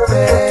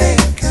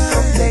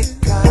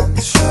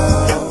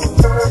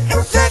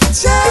 Let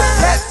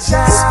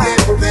your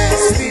spirit take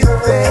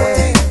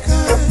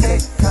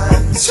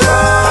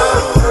control.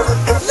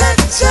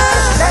 Let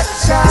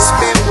your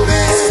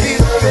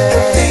spirit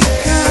take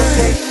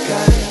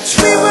control.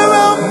 We were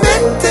all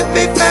meant to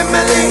be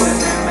family,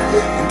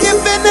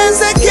 given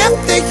as a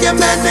gift to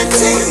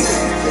humanity.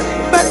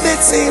 But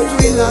it seems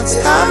we lost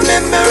our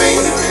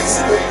memories.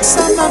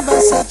 Some of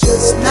us are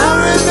just now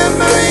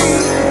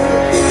remembering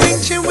the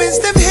ancient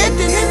wisdom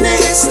hidden in the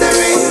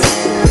history.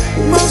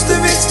 Most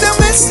of it's still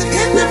missing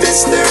in the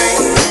mystery.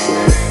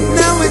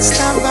 Now it's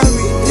time for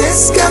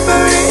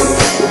rediscovery.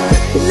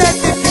 Let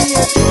it be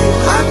a true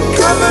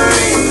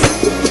uncovering.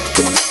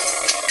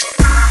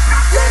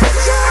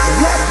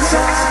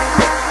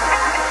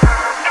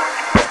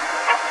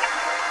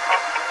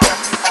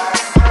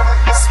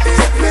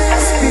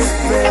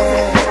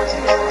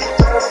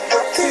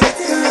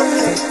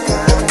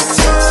 Let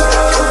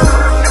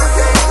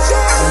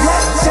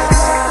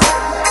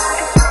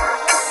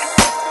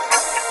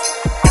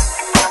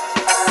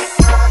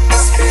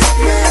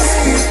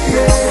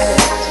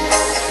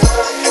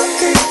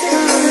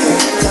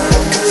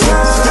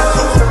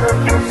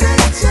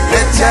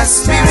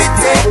spirit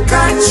take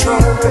control.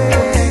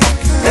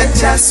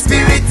 Let your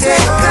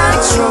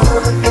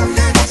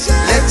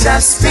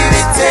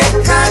spirit take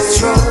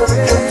control.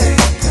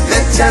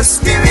 Let your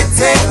spirit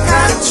take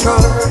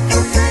control.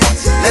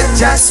 Let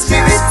your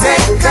spirit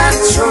take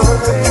control.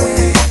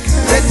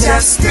 Let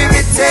your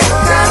spirit take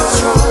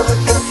control.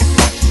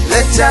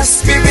 Let your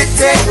spirit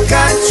take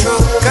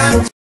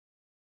control.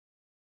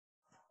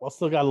 Well,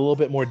 still got a little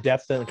bit more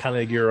depth than kind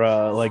of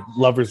your like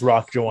Lovers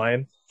Rock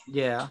Joanne.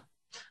 Yeah.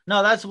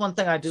 No, that's one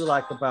thing I do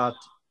like about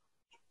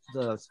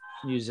the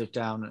music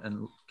down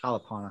in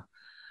Kalapana.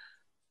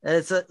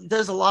 There's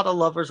a lot of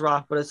lovers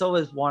rock, but it's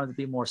always wanted to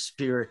be more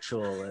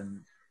spiritual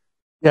and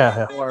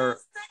more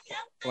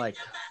like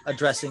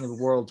addressing the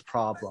world's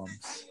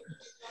problems.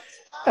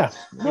 Yeah,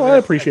 no, I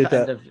appreciate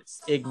that. Kind of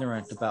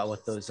ignorant about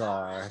what those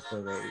are,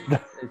 so they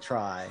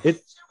try.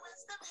 It's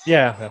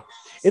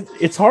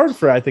hard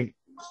for, I think,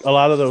 a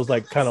lot of those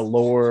like kind of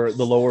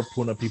the lower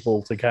Puna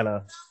people to kind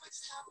of,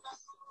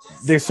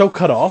 they're so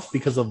cut off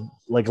because of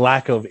like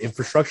lack of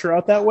infrastructure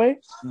out that way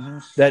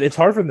that it's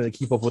hard for them to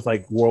keep up with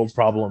like world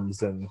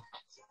problems. And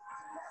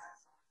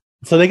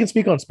so they can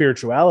speak on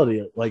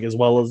spirituality like as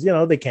well as, you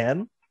know, they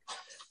can,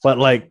 but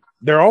like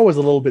they're always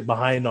a little bit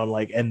behind on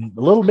like, and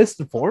a little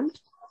misinformed.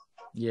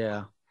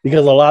 Yeah.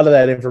 Because a lot of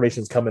that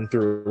information is coming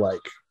through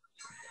like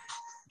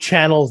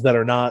channels that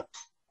are not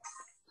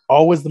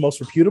always the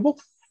most reputable.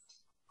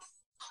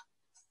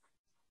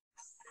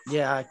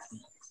 Yeah,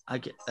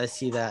 I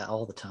see that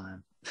all the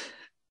time.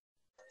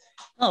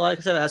 Oh, like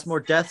I said, it has more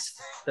deaths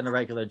than a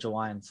regular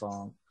Jawaiian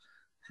song.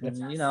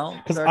 And, you know,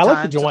 because I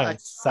like the Jawaiian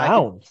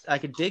sound. I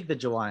could dig the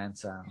Jawaiian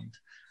sound.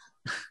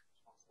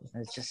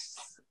 It's just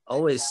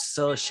always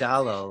so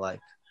shallow.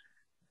 Like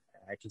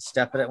I could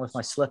step in it with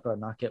my slipper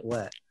and not get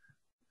wet.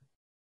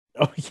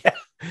 Oh yeah,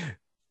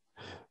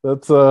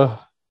 that's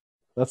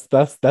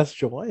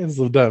Jawaiian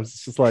sometimes.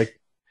 It's just like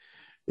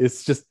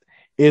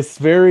it's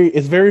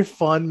very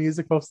fun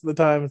music most of the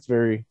time. It's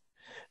very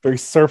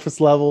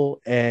surface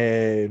level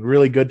and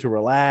really good to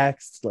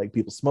relax. Like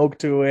people smoke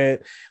to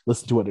it,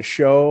 listen to it at a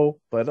show.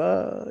 But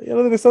you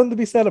know, there's something to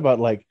be said about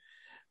like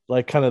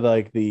kind of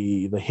like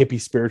the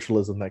hippie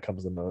spiritualism that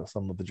comes into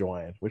some of the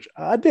Jawaiian, which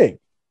I dig.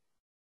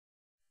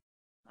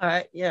 All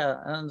right, yeah,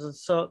 and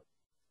so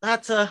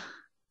that's I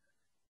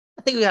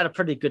think we had a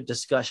pretty good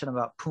discussion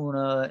about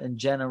Puna in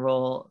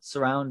general,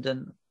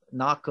 surrounding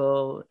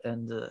Nahko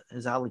and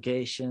his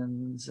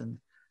allegations and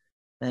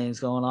things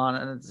going on.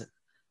 And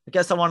I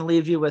guess I want to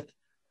leave you with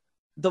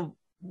the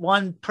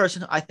one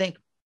person I think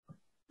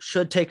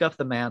should take up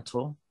the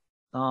mantle.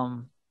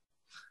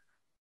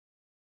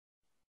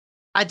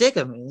 I dig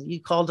him. You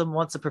called him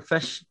once a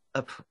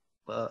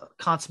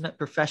consummate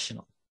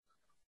professional.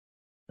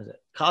 Was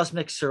it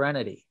Cosmic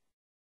Serenity?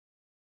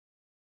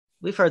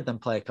 We've heard them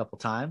play a couple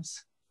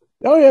times.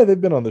 Oh yeah, they've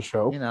been on the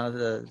show. You know,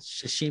 the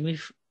sashimi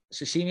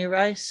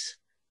rice.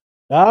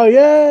 Oh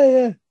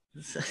yeah.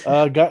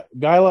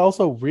 Gyla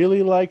also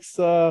really likes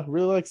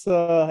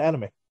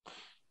anime,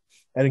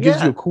 and it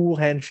gives you a cool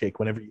handshake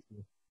whenever you.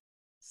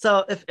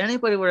 So if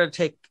anybody were to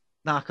take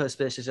Nahko's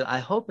position, I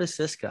hope it's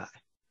this guy.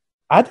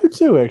 I do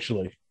too,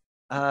 actually.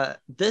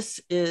 This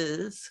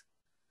is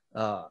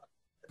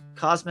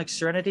Cosmic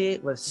Serenity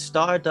with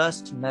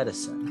Stardust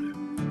Medicine.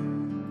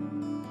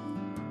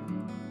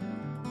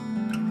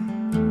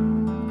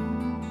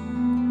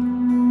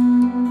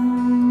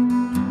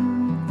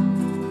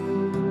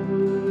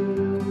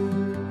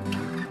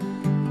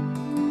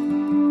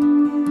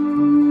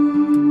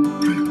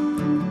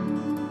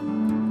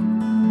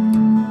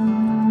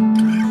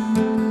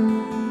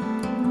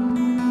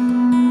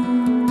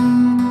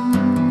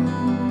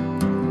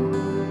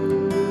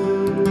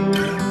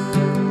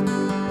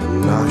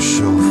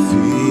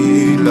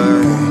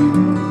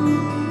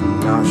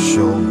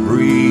 partial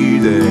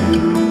breathing.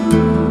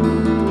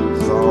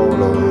 Thought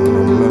of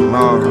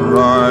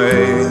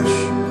memorize.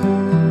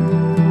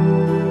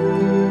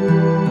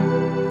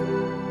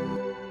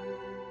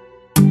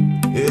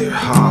 It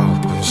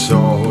happens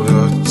all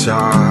the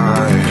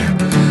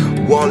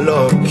time. One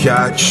look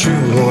at you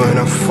and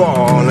I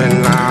fall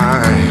in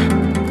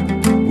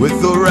line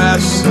with the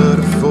rest of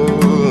the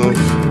fools,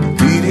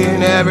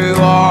 beating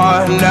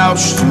everyone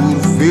else to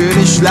the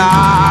finish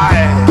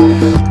line.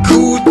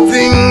 Good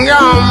thing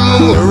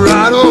I'm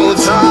right on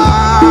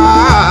time.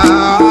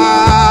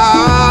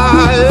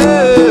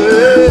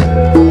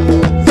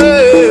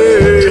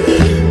 Hey,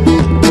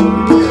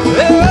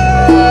 hey.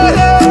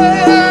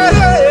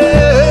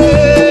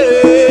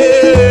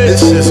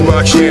 This is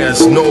my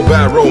chance, no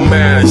bad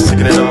romance,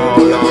 taking it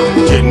all on,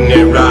 getting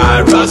it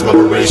right. Rise my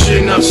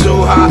vibration up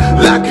so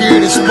high, like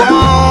it is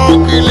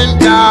sparkling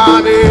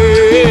diamond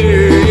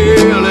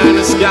in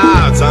the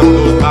sky. Time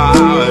goes by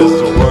as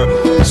the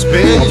world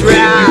spins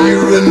round.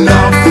 You're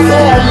enough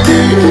for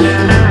me,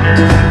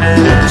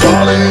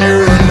 darling.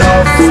 You're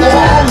enough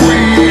for me.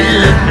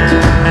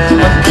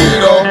 I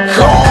get all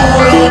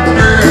caught up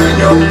in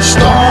your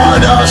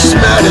stardust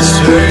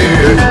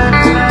medicine,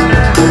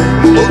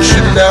 but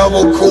you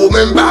never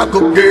coming back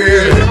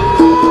again.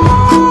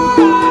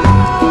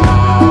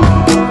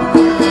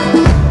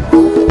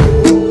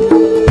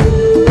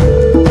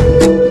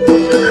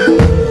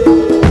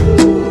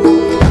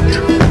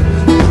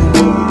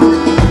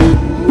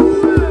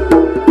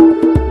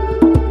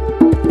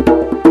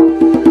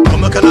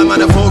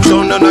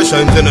 To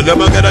the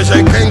never get a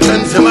shake,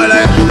 chance in my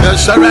life.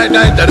 That's a right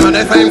night, that when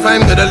I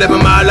find to the live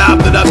of my life,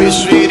 that I be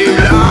sweet, Lord,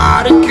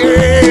 I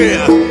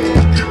care.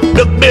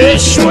 The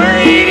best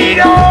way,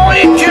 all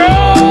you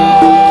can.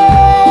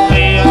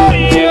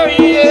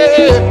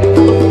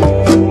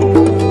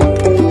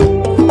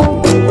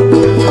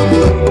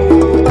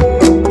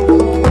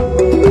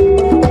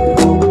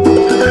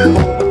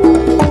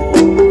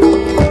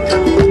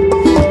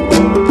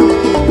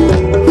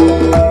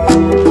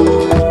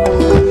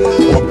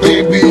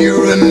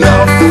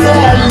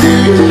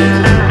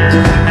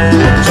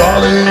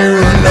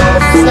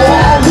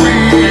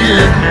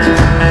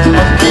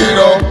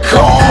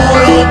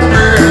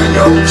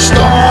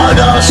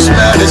 Stardust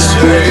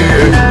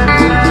medicine,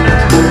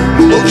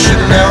 but you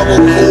never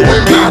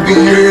going back.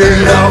 You're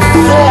enough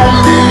for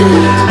me,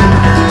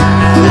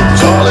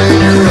 darling.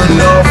 You're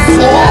enough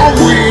for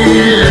me.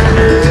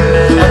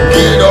 I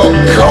get all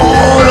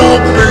caught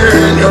up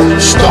in your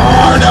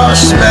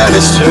stardust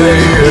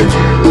medicine,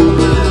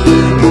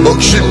 but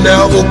you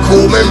never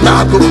coming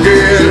back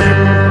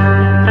again.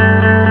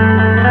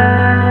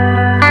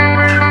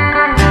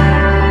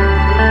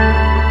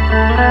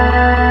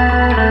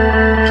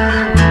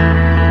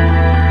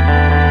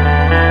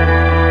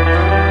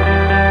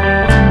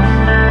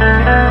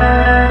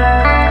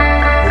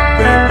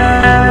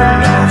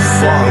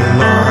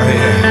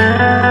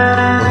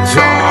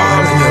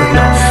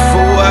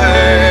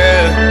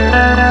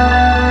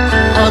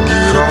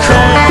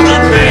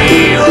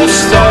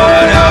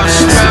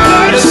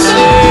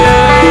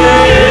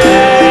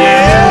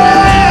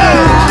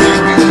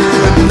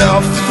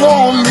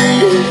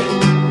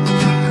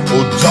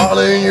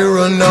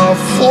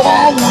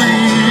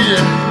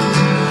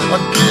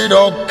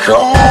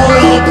 Caught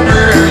up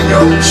in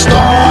your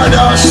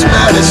stardust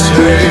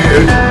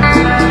medicine,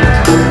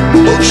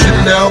 but you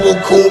never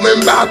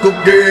coming back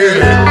again.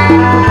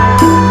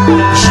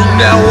 You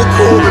never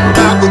coming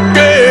back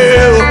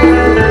again.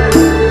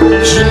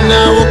 You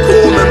never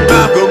coming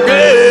back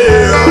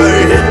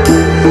again.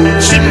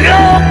 You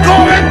never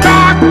coming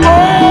back again.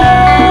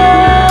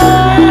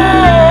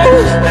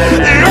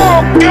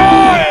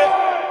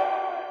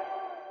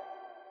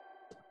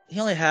 He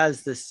only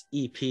has this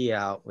EP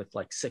out with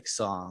like 6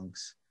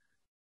 songs.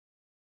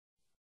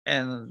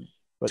 And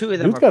but 2 of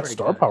them he's are got pretty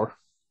star good. power.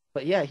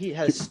 But yeah, he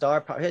has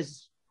star power. He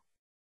has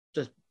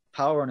just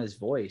power in his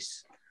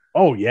voice.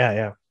 Oh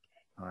yeah.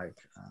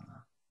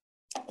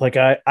 Like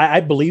I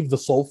believe the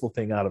soulful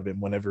thing out of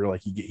him whenever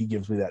like he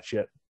gives me that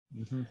shit.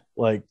 mm-hmm.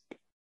 Like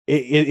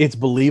it's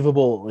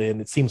believable and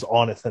it seems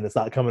honest and it's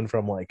not coming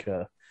from like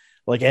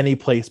any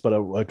place but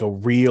a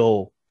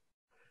real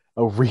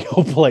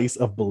place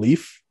of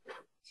belief,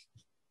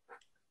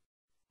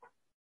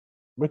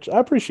 which I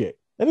appreciate.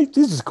 And he's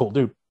just a cool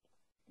dude.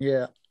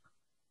 Yeah.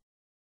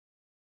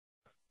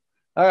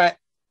 All right.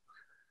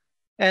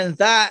 And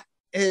that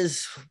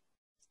is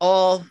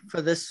all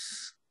for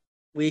this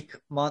week,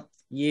 month,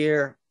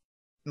 year,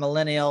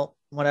 millennial,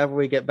 whenever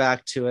we get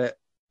back to it,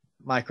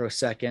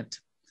 microsecond.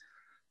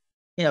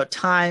 You know,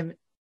 time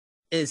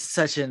is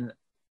such an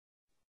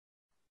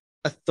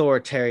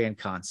authoritarian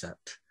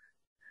concept.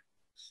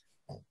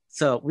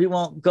 So we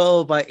won't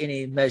go by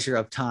any measure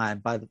of time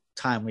by the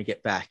time we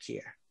get back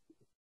here.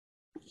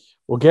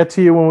 We'll get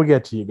to you when we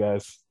get to you,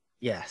 guys.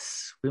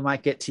 Yes, we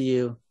might get to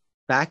you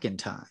back in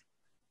time.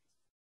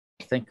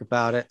 Think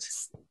about it.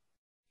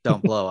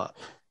 Don't blow up.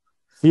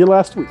 See you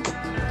last week.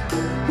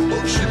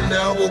 But she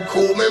never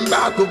coming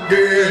back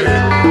again.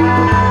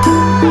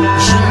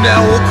 She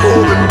now we're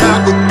calling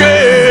back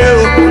again.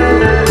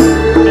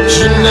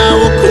 She now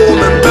we're calling